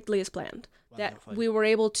perfectly as planned. Wonderful. That we were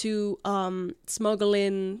able to smuggle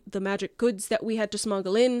in the magic goods that we had to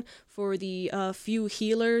smuggle in for the few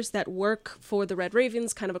healers that work for the Red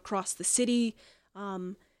Ravens kind of across the city.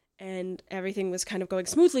 And everything was kind of going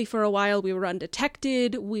smoothly for a while. We were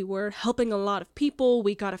undetected. We were helping a lot of people.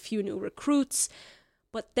 We got a few new recruits.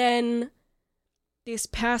 But then this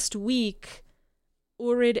past week,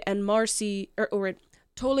 Tolith and Marcy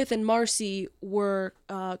were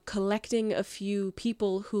collecting a few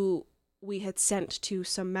people who we had sent to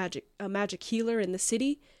a magic healer in the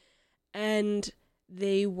city, and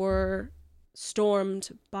they were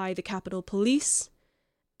stormed by the Capitol Police,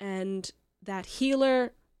 and that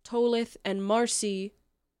healer, Tolith and Marcy,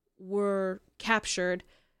 were captured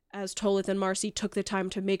as Tolith and Marcy took the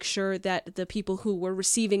time to make sure that the people who were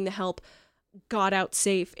receiving the help got out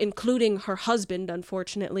safe, including her husband,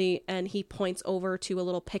 unfortunately, and he points over to a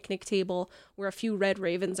little picnic table where a few Red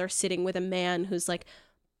Ravens are sitting with a man who's like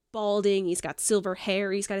balding, he's got silver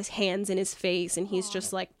hair, he's got his hands in his face, and he's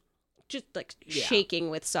just like shaking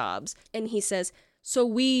with sobs. And he says, so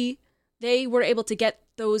they were able to get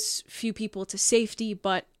those few people to safety,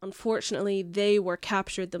 but unfortunately they were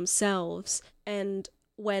captured themselves. And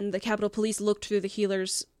when the Capitol Police looked through the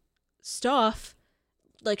healer's stuff,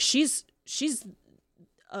 like she's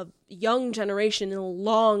a young generation in a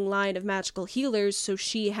long line of magical healers, so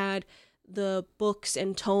she had the books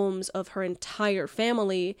and tomes of her entire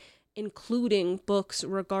family, including books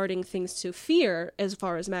regarding things to fear as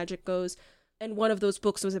far as magic goes, and one of those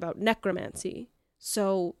books was about necromancy.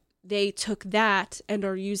 So they took that and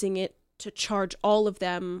are using it to charge all of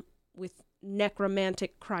them with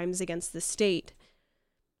necromantic crimes against the state.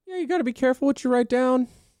 Yeah, you gotta be careful what you write down.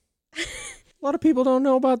 A lot of people don't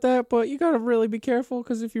know about that, but you gotta really be careful,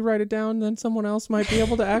 because if you write it down, then someone else might be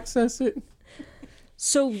able to access it.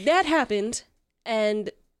 So that happened, and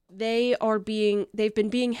they've been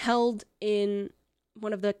being held in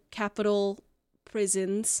one of the Capitol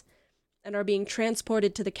prisons and are being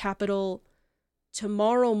transported to the Capitol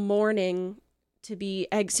tomorrow morning to be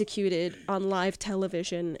executed on live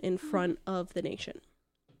television in front of the nation.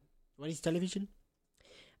 What is television?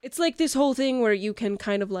 It's like this whole thing where you can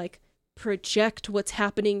kind of like project what's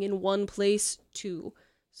happening in one place to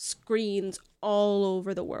screens all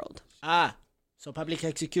over the world. Ah, so public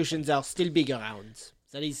executions are still big around.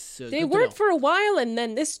 That is They good to weren't know. for a while, and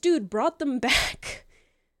then this dude brought them back.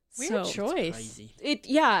 Weird So, choice. Crazy.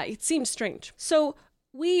 it seems strange. So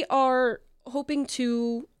we are hoping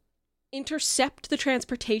to intercept the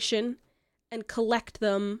transportation and collect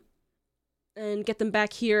them and get them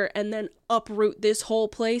back here, and then uproot this whole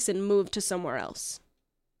place and move to somewhere else.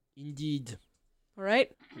 Indeed. All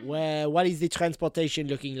right? What is the transportation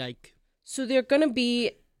looking like? So they're going to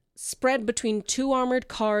be spread between two armored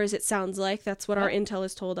cars, it sounds like. That's what our intel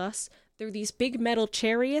has told us. They're these big metal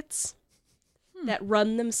chariots that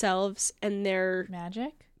run themselves, and they're...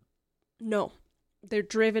 Magic? No. They're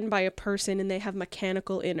driven by a person, and they have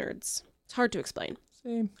mechanical innards. It's hard to explain.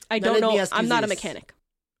 Same. I Now don't let me know. ask you I'm not a this. mechanic.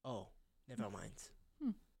 Oh, never mind.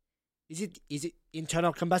 Is it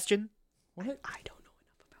internal combustion? I don't know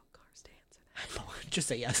enough about cars to answer Just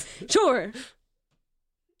say yes. Sure.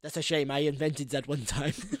 That's a shame. I invented that one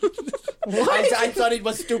time. I thought it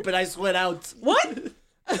was stupid. I sweat out. What?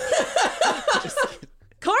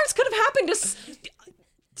 Cars could have happened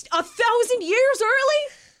 1,000 years early?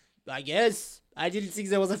 I guess. I didn't think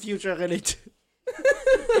there was a future in it.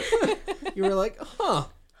 You were like, huh.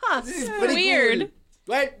 This is pretty Weird. cool.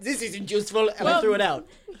 What? This isn't useful. And I threw it out.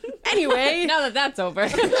 Anyway. Now that that's over.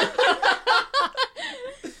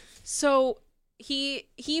 So he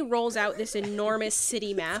rolls out this enormous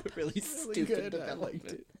city map. Really stupid. I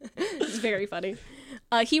liked it. It's very funny.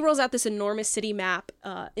 He rolls out this enormous city map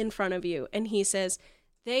in front of you, and he says,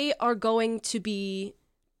 they are going to be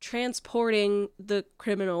transporting the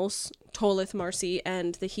criminals, Tolith, Marcy,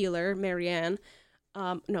 and the healer, Marianne.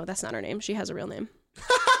 No, that's not her name. She has a real name.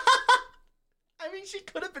 I mean, she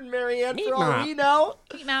could have been Marianne Meat for all Mop. we know.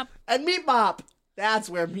 Heat map. And Meat Mop. That's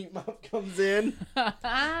where Meat Mop comes in.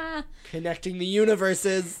 Connecting the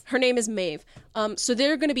universes. Her name is Maeve. So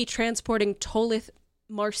they're going to be transporting Tolith,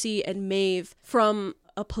 Marcy, and Maeve from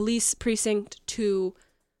a police precinct to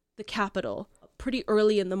the capital pretty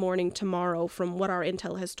early in the morning tomorrow, from what our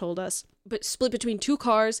intel has told us. But split between 2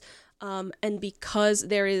 cars, and because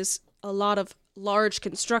there is a lot of large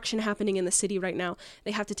construction happening in the city right now,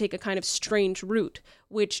 they have to take a kind of strange route,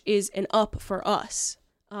 which is an up for us.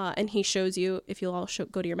 And he shows you, if you'll all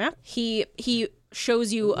go to your map, he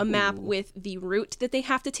shows you a map with the route that they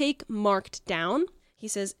have to take marked down. He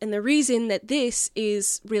says, and the reason that this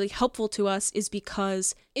is really helpful to us is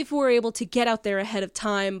because if we're able to get out there ahead of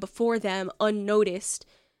time before them unnoticed,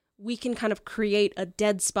 we can kind of create a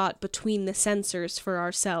dead spot between the sensors for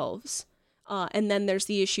ourselves. And then there's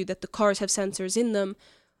the issue that the cars have sensors in them,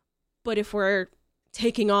 but if we're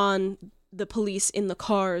taking on the police in the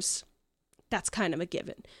cars, that's kind of a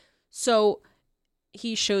given. So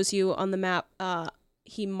he shows you on the map,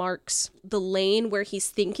 he marks the lane where he's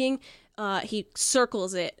thinking. He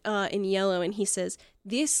circles it in yellow, and he says,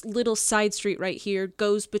 this little side street right here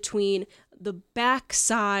goes between the back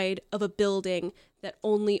side of a building that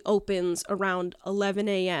only opens around 11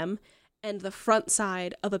 a.m. and the front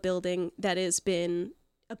side of a building that has been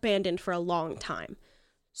abandoned for a long time.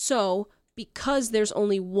 So, because there's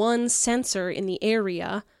only one sensor in the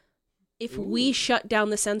area, if we shut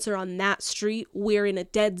down the sensor on that street, we're in a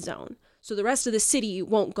dead zone. So the rest of the city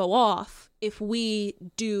won't go off if we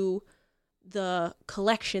do the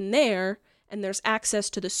collection there, and there's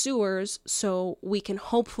access to the sewers, so we can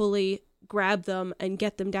hopefully grab them and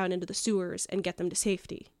get them down into the sewers and get them to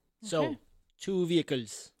safety. So, 2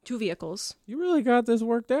 vehicles. 2 vehicles. You really got this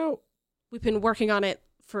worked out. We've been working on it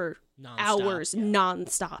for Non-stop, hours, yeah.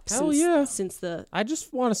 non-stop. Hell since, yeah. Since the... I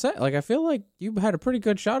just want to say, like, I feel like you had a pretty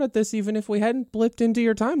good shot at this, even if we hadn't blipped into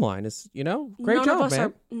your timeline. It's, great job,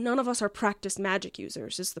 man. None of us are practiced magic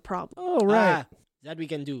users, is the problem. Oh, right. That we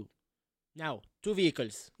can do. Now, 2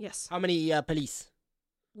 vehicles. Yes. How many police?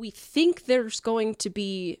 We think there's going to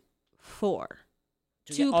be 4.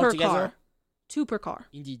 To 2 get all per together? car. 2 per car.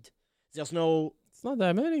 Indeed. There's no... It's not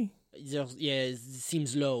that many. it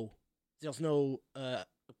seems low. There's no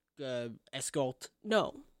escort.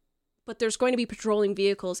 No. But there's going to be patrolling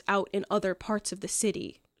vehicles out in other parts of the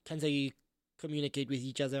city. Can they communicate with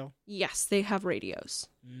each other? Yes, they have radios.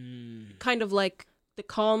 Mm, Kind of like the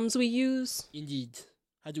comms we use. indeed.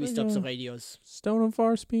 How do we stop the radios? Stone and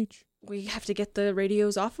far speech. We have to get the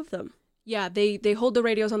radios off of them. Yeah, they hold the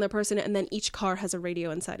radios on their person, and then each car has a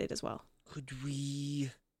radio inside it as well. Could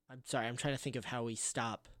we... I'm sorry, I'm trying to think of how we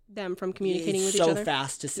stop. Them from communicating It's with each other. so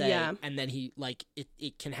fast to say, Yeah. and then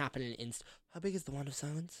it can happen in an instant. How big is the wand of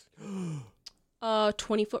silence?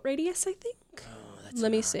 20-foot radius, I think. Oh, that's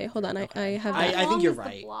Let me not- see. Hold on, okay. I have I that. think long you're is the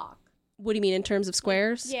right. block? What do you mean in terms of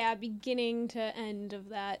squares? Yeah, beginning to end of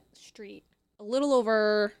that street. A little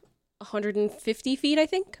over 150 feet, I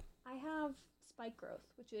think. I have spike growth,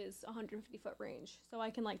 which is 150-foot range. So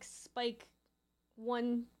I can spike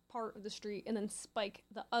one part of the street and then spike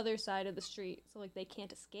the other side of the street so they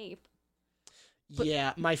can't escape. But-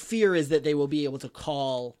 Yeah, my fear is that they will be able to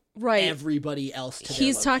call Right. everybody else to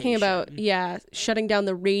He's their talking about, location. shutting down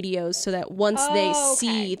the radios so that once they Oh,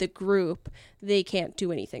 see okay. the group, they can't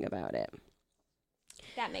do anything about it.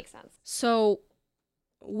 That makes sense. So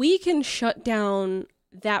we can shut down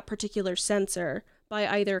that particular sensor by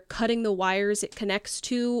either cutting the wires it connects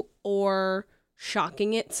to or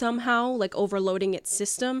shocking it somehow, like overloading its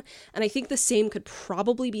system. And I think the same could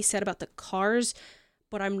probably be said about the cars,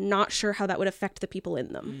 but I'm not sure how that would affect the people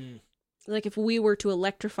in them. Like if we were to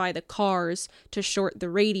electrify the cars to short the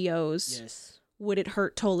radios, Yes. would it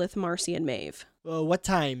hurt Tolith, Marcy, and Maeve? What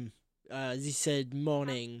time? They said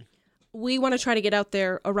morning. We want to try to get out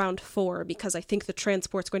there around 4 because I think the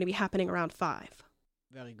transport's going to be happening around 5.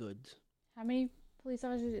 Very good. How many police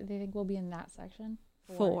officers do you think will be in that section?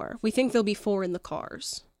 4. We think there'll be 4 in the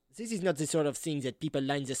cars. This is not the sort of thing that people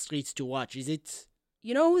line the streets to watch, is it?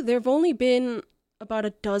 You know, there've only been about a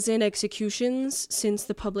dozen executions since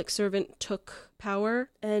the public servant took power,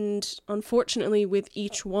 and unfortunately with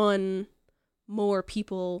each one, more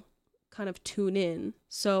people kind of tune in.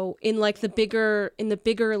 So in like the bigger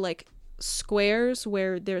like squares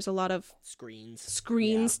where there's a lot of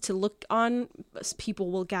screens to look on,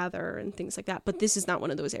 people will gather and things like that. But this is not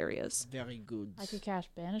one of those areas. Very good. I could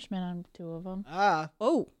cast banishment on 2 of them.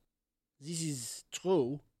 Oh, This is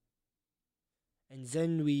true. And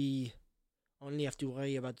then we only have to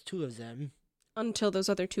worry about 2 of them. until those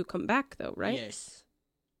other 2 come back though, right? Yes.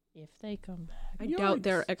 If they come back. I doubt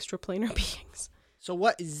they're extraplanar beings. So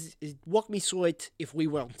what is walk me through it if we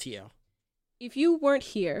weren't here. If you weren't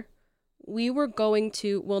here, we were going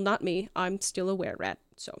to, well, not me, I'm still a were-rat,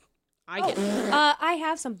 so I get I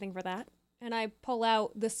have something for that. And I pull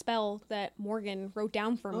out the spell that Morgan wrote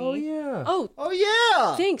down for me. Oh yeah. Oh,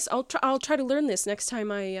 yeah! thanks. I'll try to learn this next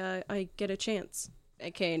time I get a chance.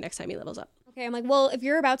 Okay, next time he levels up. Okay, I'm like, well, if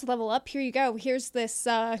you're about to level up, here you go. Here's this,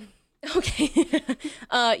 Okay.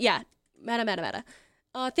 Yeah. Meta.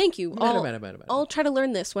 Thank you. Meta. I'll try to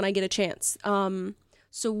learn this when I get a chance.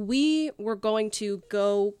 So we were going to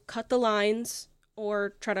go cut the lines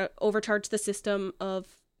or try to overcharge the system of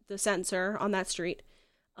the sensor on that street,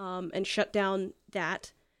 and shut down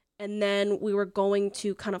that. And then we were going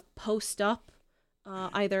to kind of post up,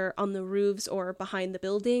 either on the roofs or behind the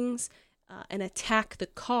buildings, and attack the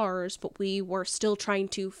cars. But we were still trying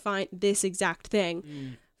to find this exact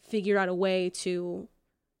thing, figure out a way to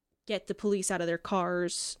get the police out of their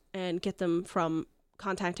cars and get them from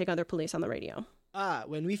contacting other police on the radio.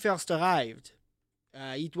 When we first arrived,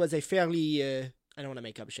 it was a fairly, I don't want to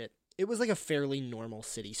make up shit. It was like a fairly normal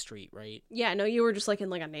city street, right? Yeah, no, you were just like in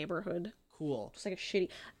like a neighborhood. Cool. Just like a shitty...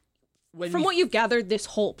 From what you've gathered, this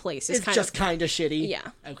whole place is kind of shitty? Yeah.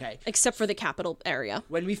 Okay. Except for the capital area.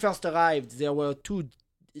 When we first arrived, there were 2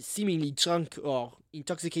 seemingly drunk or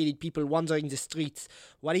intoxicated people wandering the streets.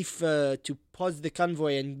 What if, to pause the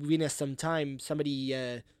convoy and win us some time, somebody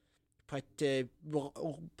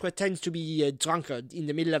pretends to be a drunkard in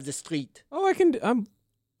the middle of the street? Oh,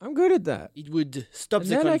 I'm good at that. It would stop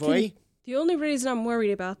And the then I convoy. can- The only reason I'm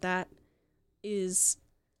worried about that is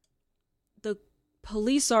the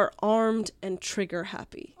police are armed and trigger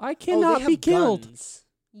happy. I Oh, cannot they be have killed. guns.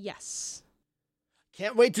 Yes.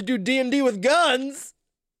 Can't wait to do D&D with guns.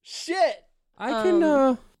 Shit.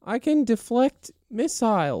 I can deflect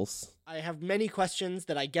missiles. I have many questions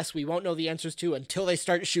that I guess we won't know the answers to until they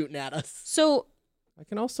start shooting at us. So, I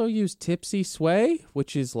can also use tipsy sway,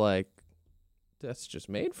 which is like that's just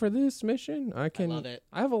made for this mission. I love it.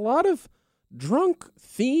 I have a lot of drunk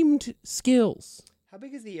themed skills. How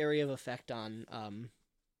big is the area of effect on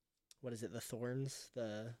what is it, the thorns?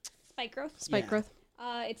 The spike growth. spike Yeah. growth.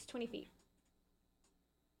 It's 20 feet.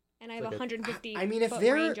 And I have Like a- 150 I mean, if foot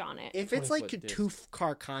they're range on it. if it's like a 20-foot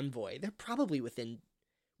 2-car convoy, they're probably within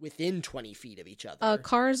 20 feet of each other.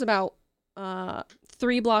 Car is about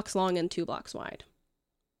 3 blocks long and 2 blocks wide.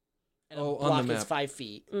 and Oh, a on block the is map. 5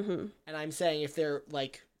 feet. Mm-hmm. And I'm saying if they're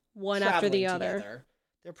like One after the traveling other. together,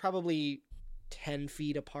 they're probably 10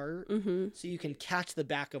 feet apart. Mm-hmm. So you can catch the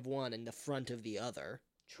back of one and the front of the other,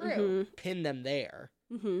 True. pin them there.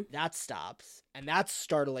 Mm-hmm. That stops, and that's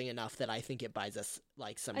startling enough that I think it buys us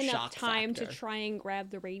like some Enough shock time factor. to try and grab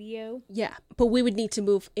the radio. Yeah, but we would need to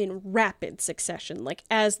move in rapid succession. Like,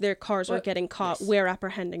 as their cars are But- getting caught, Yes. we're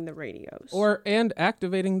apprehending the radios. And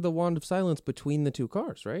activating the wand of silence between the 2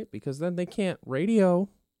 cars, right? Because then they can't radio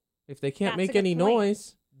if they can't That's a make good any point.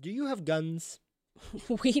 noise. Do you have guns?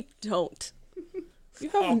 We don't. You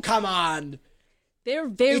Oh, haven't. come on! They're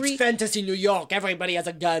very... It's fantasy New York. Everybody has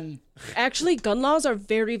a gun. Actually, gun laws are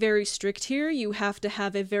very, very strict here. You have to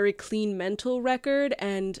have a very clean mental record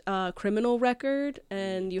and criminal record,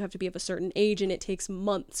 and you have to be of a certain age, and it takes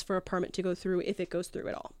months for a permit to go through if it goes through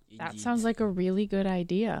at all. That sounds like a really good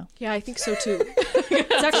idea. Yeah, I think so too.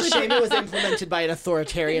 It's actually Shame it was implemented by an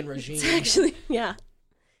authoritarian regime. It's actually, yeah.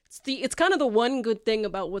 It's kind of the one good thing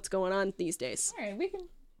about what's going on these days. All right, we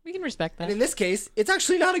can respect that. And in this case, it's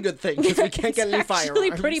actually not a good thing because we can't get any It's actually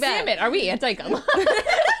firearms. pretty bad. Damn it, are we anti-gun?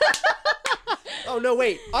 Oh no,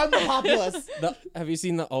 wait! I'm the populace. Have you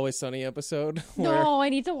seen the Always Sunny episode? where- No, I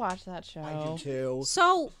need to watch that show. I do too.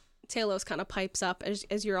 So Talos kind of pipes up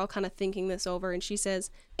as you're all kind of thinking this over, and she says,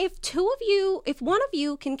 if one of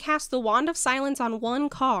you can cast the Wand of Silence on one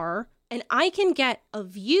car, and I can get a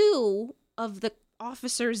view of the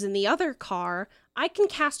officers in the other car, I can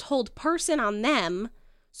cast hold person on them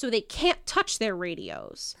so they can't touch their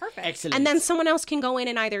radios. Perfect. Excellent. And then someone else can go in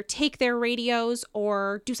and either take their radios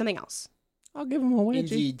or do something else. I'll give him a wedgie.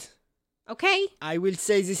 Indeed. Okay? I will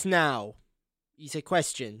say this now. It's a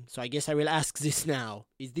question, so I guess I will ask this now.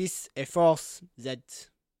 Is this a force that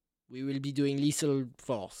we will be doing lethal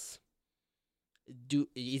force?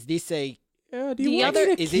 Is this a... Yeah, do you The want other-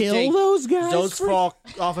 me to is it kill a- those guys? Those 4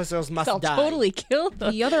 officers must I'll die. totally kill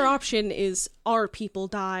them. The other option is our people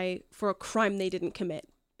die for a crime they didn't commit.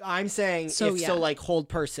 I'm saying So, if yeah. so, like, hold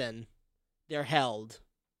person, they're held.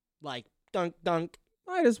 Like, dunk, dunk.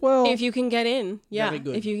 Might as well. If you can get in. Yeah. Very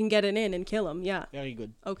good. If you can get it in and kill them. Yeah. Very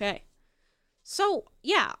good. Okay. So,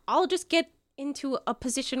 yeah, I'll just get into a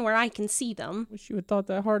position where I can see them. Wish you had thought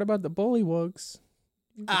that hard about the bullywugs.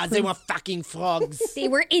 They were fucking frogs. They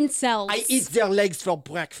were incels. I eat their legs for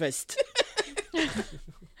breakfast.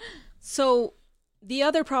 So, the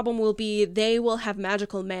other problem will be they will have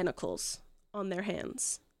magical manacles on their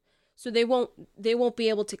hands. So they won't be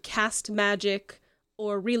able to cast magic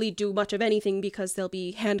or really do much of anything because they'll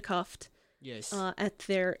be handcuffed Yes. at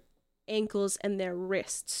their ankles and their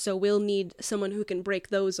wrists. So we'll need someone who can break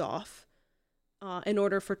those off in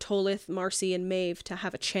order for Tolith, Marcy, and Maeve to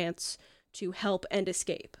have a chance to help and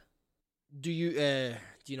escape. Do you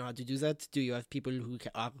know how to do that? Do you have people who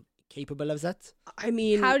are capable of that? I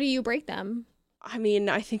mean, How do you break them?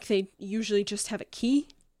 I think they usually just have a key.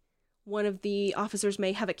 One of the officers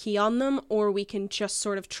may have a key on them, or we can just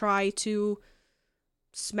sort of try to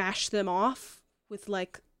smash them off with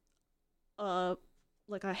like a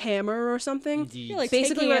hammer or something. I Indeed. feel like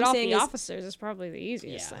Basically taking what it I'm off saying the is- officers is probably the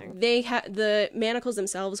easiest Yeah. thing. The manacles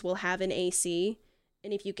themselves will have an AC,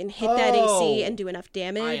 and if you can hit that AC Oh, and do enough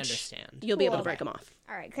damage, I understand. you'll be able to Cool. break them off.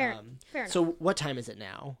 All right, fair enough. So what time is it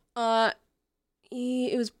now?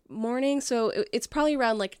 It was morning, so it's probably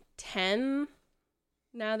around like 10.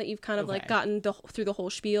 Now that you've kind of like Okay. gotten through the whole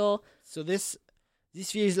spiel. So this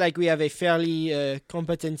feels like we have a fairly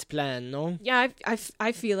competent plan, no? Yeah,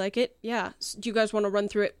 I feel like it. Yeah. Do you guys want to run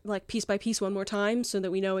through it like piece by piece one more time so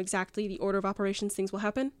that we know exactly the order of operations things will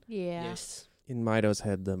happen? Yeah. Yes. In Mido's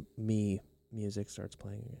head, the me music starts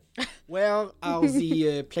playing. Where are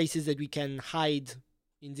the places that we can hide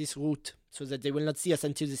in this route so that they will not see us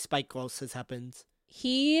until the spike cross has happened?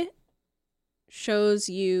 He shows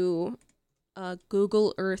you a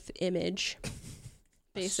Google Earth image,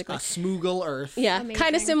 basically. A smoogle Earth. Yeah, kind of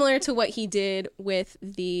Amazing. similar to what he did with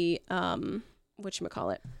the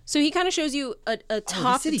whatchamacallit. So he kind of shows you a Oh,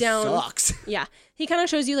 top this city down. sucks. Yeah, he kind of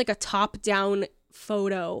shows you like a top down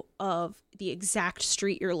photo of the exact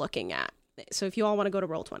street you're looking at. So if you all want to go to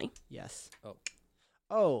Roll20. Yes. Oh.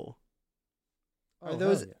 Oh. Oh, Are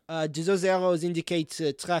those? hell Do those arrows indicate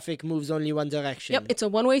traffic moves only one direction? Yep, it's a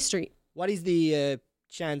one-way street. What is the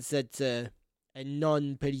chance that a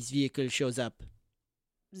non-police vehicle shows up?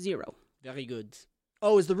 0. Very good.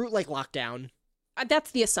 Oh, is the route like locked down?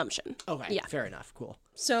 That's the assumption. Okay. Yeah. Fair enough. Cool.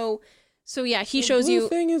 So yeah, he The shows blue you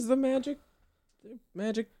thing is the magic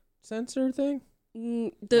sensor thing. I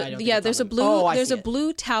don't think it's there's a on the- blue Oh, I there's see a it.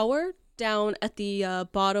 blue tower down at the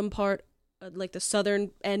bottom part, like the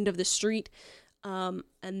southern end of the street, and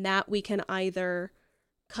that we can either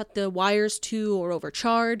cut the wires to or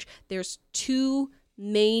overcharge. There's 2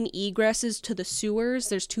 main egresses to the sewers.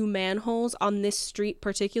 There's 2 manholes on this street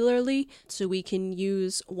particularly, so we can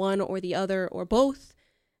use one or the other or both.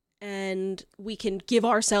 And we can give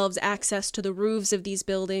ourselves access to the roofs of these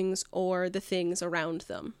buildings or the things around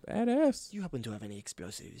them. Badass. Do you happen to have any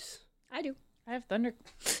explosives? I do. I have thunder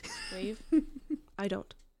wave. I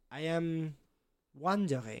don't. I am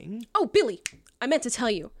wondering. Oh, Billy, I meant to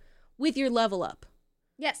tell you, with your level up,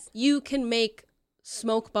 Yes. you can make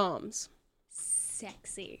smoke bombs.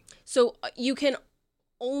 Sexy. So you can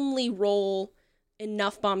only roll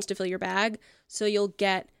enough bombs to fill your bag. So you'll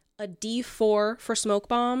get a D4 for smoke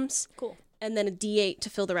bombs Cool. and then a D8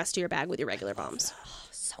 to fill the rest of your bag with your regular bombs.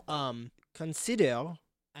 Consider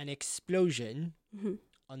an explosion Mhm.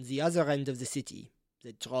 on the other end of the city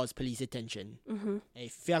that draws police attention. Mm-hmm. A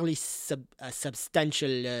fairly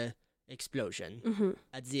substantial explosion Mm-hmm.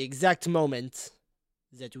 at the exact moment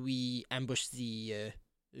that we ambush the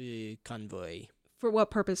convoy. For what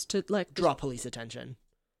purpose? To like Draw police attention.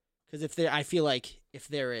 Because I feel like if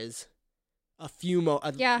there is a few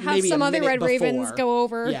Yeah, have maybe some a other minute Red Ravens before, go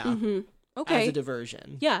over. Yeah, Mm-hmm. as Okay. a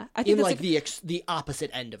diversion. Yeah, I think In that's like the opposite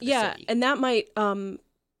end of the yeah, city. and that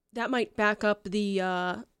might back up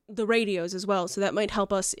the radios as well. So that might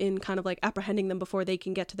help us in kind of like apprehending them before they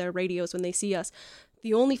can get to their radios when they see us.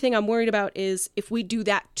 The only thing I'm worried about is if we do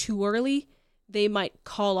that too early, they might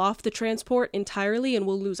call off the transport entirely and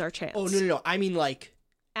we'll lose our chance. Oh no! I mean like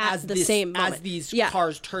at the same moment. As these Yeah.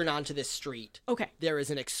 cars turn onto this street, Okay. there is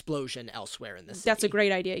an explosion elsewhere in the city. That's a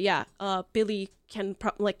great idea. Yeah. Billy can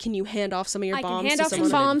can you hand off some of your I bombs can hand to off some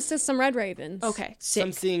someone? bombs to some Red Ravens. Okay. Sick.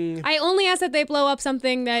 Something. I only ask that they blow up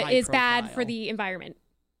something that High is bad profile. for the environment.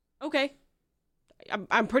 Okay.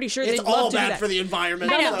 I'm pretty sure It's they'd love all to do bad that. for the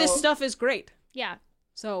environment. None know. of this stuff is great. Yeah.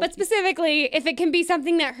 So But specifically, if it can be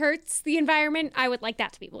something that hurts the environment, I would like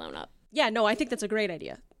that to be blown up. yeah, no, I think that's a great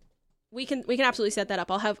idea. We can absolutely set that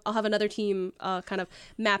up. I'll have another team kind of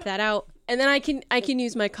map that out, and then I can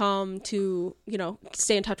use my comm to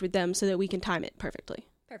stay in touch with them so that we can time it perfectly.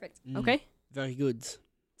 Perfect. Okay. Very good.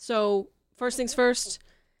 So first things first,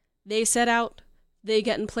 they set out, they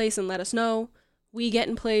get in place and let us know. We get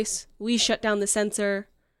in place, we shut down the sensor,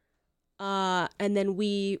 and then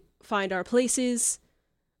we find our places,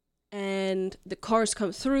 and the cars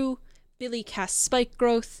come through. Billy casts spike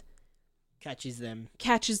growth, Catches them.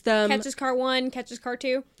 catches them. Catches car 1, catches car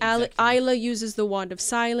 2. Exactly. Isla uses the Wand of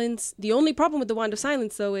Silence. The only problem with the Wand of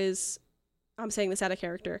Silence, though, is, I'm saying this out of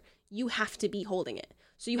character, you have to be holding it.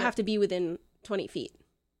 So you have to be within 20 feet.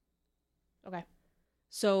 Okay.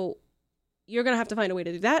 So you're going to have to find a way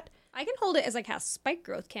to do that. I can hold it as I cast spike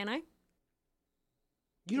growth, can I?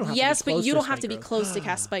 You don't have Yes, to be but close you for don't have to spike be growth. close to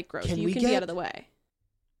cast spike growth. Can You we can be get- out of the way.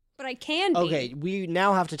 But I can be. Okay, we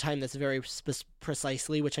now have to time this very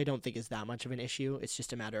precisely, which I don't think is that much of an issue. It's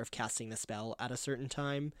just a matter of casting the spell at a certain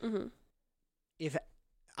time. Hmm. If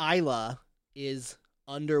Isla is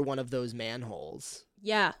under one of those manholes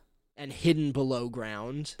Yeah, and hidden below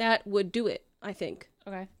ground, that would do it, I think.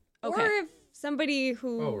 Okay. Okay. Or if somebody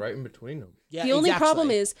who... Oh, right in between them. yeah, The only exactly.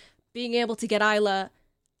 problem is being able to get Isla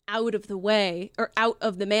out of the way, or out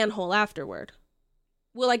of the manhole afterward.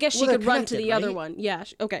 Well, I guess she Well, they're could run to connected, the other right? one. Yeah,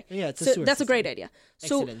 okay. Yeah, it's a So sewer that's a great system. idea.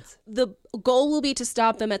 So Excellent. the goal will be to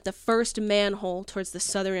stop them at the first manhole towards the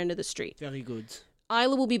southern end of the street. Very good.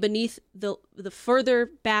 Isla will be beneath the further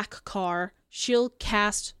back car. She'll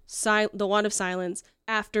cast the Wand of Silence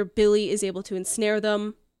after Billy is able to ensnare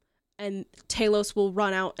them, and Talos will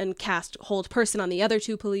run out and cast Hold Person on the other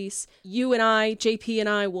two police. You and I, JP and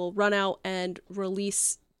I, will run out and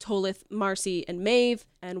release Tolith, Marcy, and Maeve,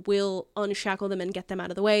 and we'll unshackle them and get them out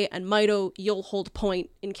of the way. And Mito, you'll hold point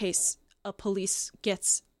in case a police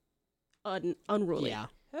gets unruly. Yeah.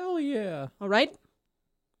 Hell yeah. All right?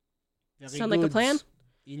 Very Sound like a good. plan?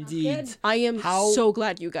 Indeed. I am How- so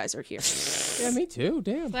glad you guys are here. Yeah, me too.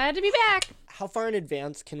 Damn. Glad to be back. How far in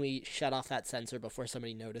advance can we shut off that sensor before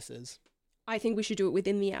somebody notices? I think we should do it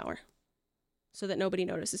within the hour, so that nobody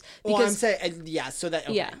notices. Well, I'm Because saying, yeah, so that,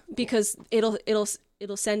 okay. yeah, because it'll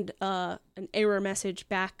send an error message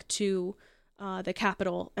back to the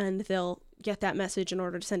Capitol, and they'll get that message in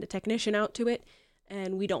order to send a technician out to it.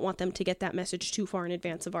 And we don't want them to get that message too far in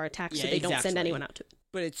advance of our attack, so Yeah, they don't send exactly. anyone out to it.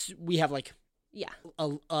 But we have like Yeah.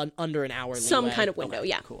 under an hour Some leeway. kind of window, Okay,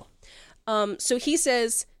 yeah. Cool. So he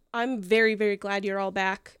says, I'm very, very glad you're all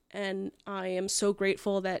back, and I am so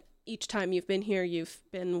grateful that each time you've been here, you've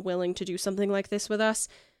been willing to do something like this with us.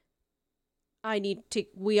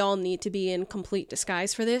 We all need to be in complete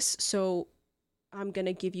disguise for this, so I'm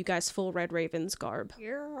gonna give you guys full Red Ravens garb.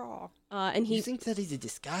 Yeah. And You he, think that is a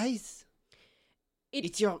disguise? It-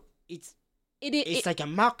 It's it like a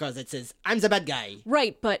marker that says, I'm the bad guy.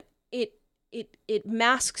 right, but it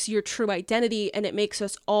masks your true identity, and it makes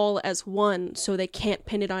us all as one, so they can't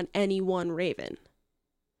pin it on any one Raven.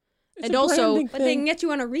 It's And a also- branding But they can thing. get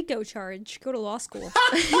you on a RICO charge. Go to law school.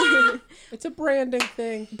 It's a branding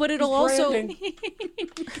thing. But it'll It's also branding.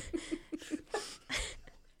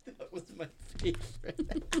 That was my favorite.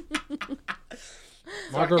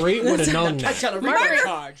 Marguerite would have known Catch that. on a RICO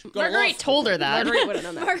charge. Go to law Marguerite school. told her that. Marguerite would have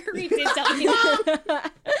known that. Marguerite did tell me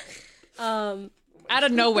that. Out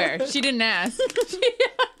of nowhere. She didn't ask.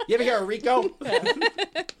 You ever hear of RICO?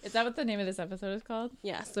 Is that what the name of this episode is called?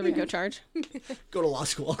 Yes, the RICO charge. Go to law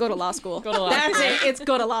school. Go to law school. Go to law That's it. It's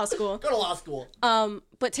go to law school. Go to law school.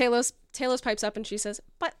 But Talos pipes up and she says,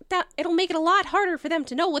 "But it'll make it a lot harder for them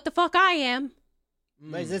to know what the fuck I am.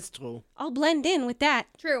 But that's true. I'll blend in with that.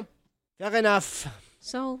 True. Fair enough.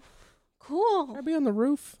 So cool. I'd be on the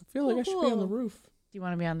roof. I feel like I should be on the Cool. roof. Do you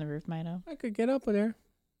want to be on the roof, Mito? I could get up there.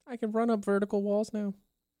 I could run up vertical walls now.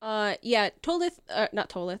 Yeah, not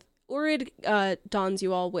Tolith. Urid dons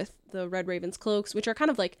you all with the Red Raven's cloaks, which are kind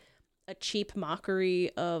of like a cheap mockery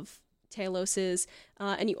of Talos's,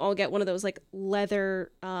 and you all get one of those like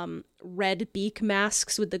leather red beak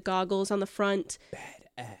masks with the goggles on the front.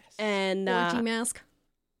 Badass. And Orgy mask.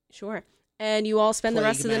 sure. And you all spend the Plague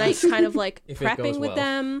rest of the night mask. kind of like If it goes prepping with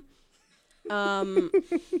well. them.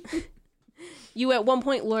 You at one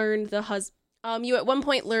point learned the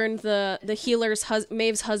healer's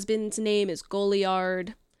Maeve's husband's name is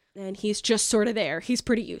Goliard. and he's just sort of there. He's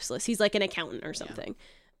pretty useless. He's like an accountant or something.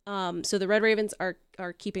 So the Red Ravens are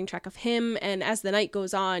keeping track of him, and as the night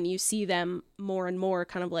goes on, you see them more and more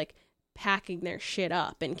kind of like packing their shit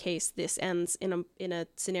up in case this ends in a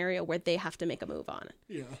scenario where they have to make a move on it.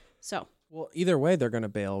 Yeah. So, Well, either way, they're gonna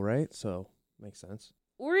bail, right? So makes sense.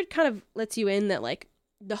 or it kind of lets you in that like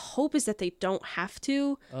the hope is that they don't have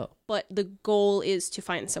to, Oh, but the goal is to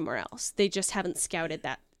find somewhere else. They just haven't scouted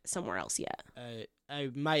that somewhere else yet.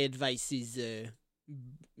 My advice is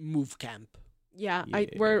move camp. Yeah, Yeah.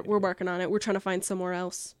 we're working on it. We're trying to find somewhere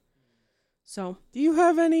else. So, do you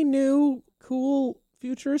have any new cool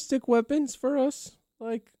futuristic weapons for us,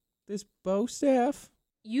 like this bow staff?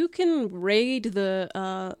 you can raid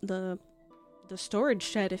the storage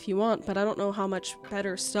shed if you want, but I don't know how much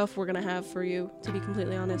better stuff we're gonna have for you, to be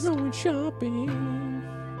completely honest. Going shopping.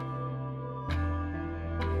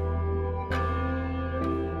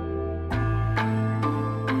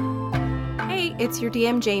 Hey, it's your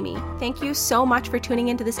DM Jamie. Thank you so much for tuning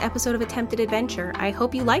into this episode of Attempted Adventure. I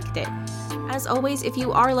hope you liked it. As always, if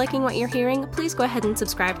you are liking what you're hearing, please go ahead and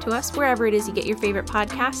subscribe to us wherever it is you get your favorite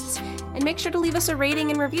podcasts, and make sure to leave us a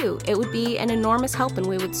rating and review. It would be an enormous help and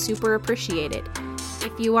we would super appreciate it.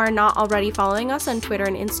 If you are not already following us on Twitter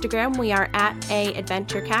and Instagram, we are at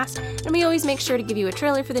 @AadventureCast, and we always make sure to give you a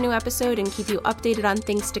trailer for the new episode and keep you updated on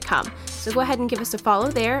things to come. So go ahead and give us a follow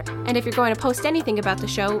there, and if you're going to post anything about the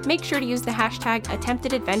show, make sure to use the hashtag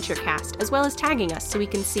AttemptedAdventureCast, as well as tagging us so we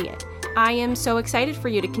can see it. I am so excited for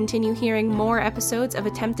you to continue hearing more episodes of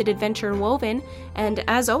Attempted Adventure Woven, and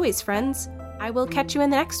as always, friends, I will catch you in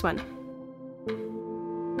the next one.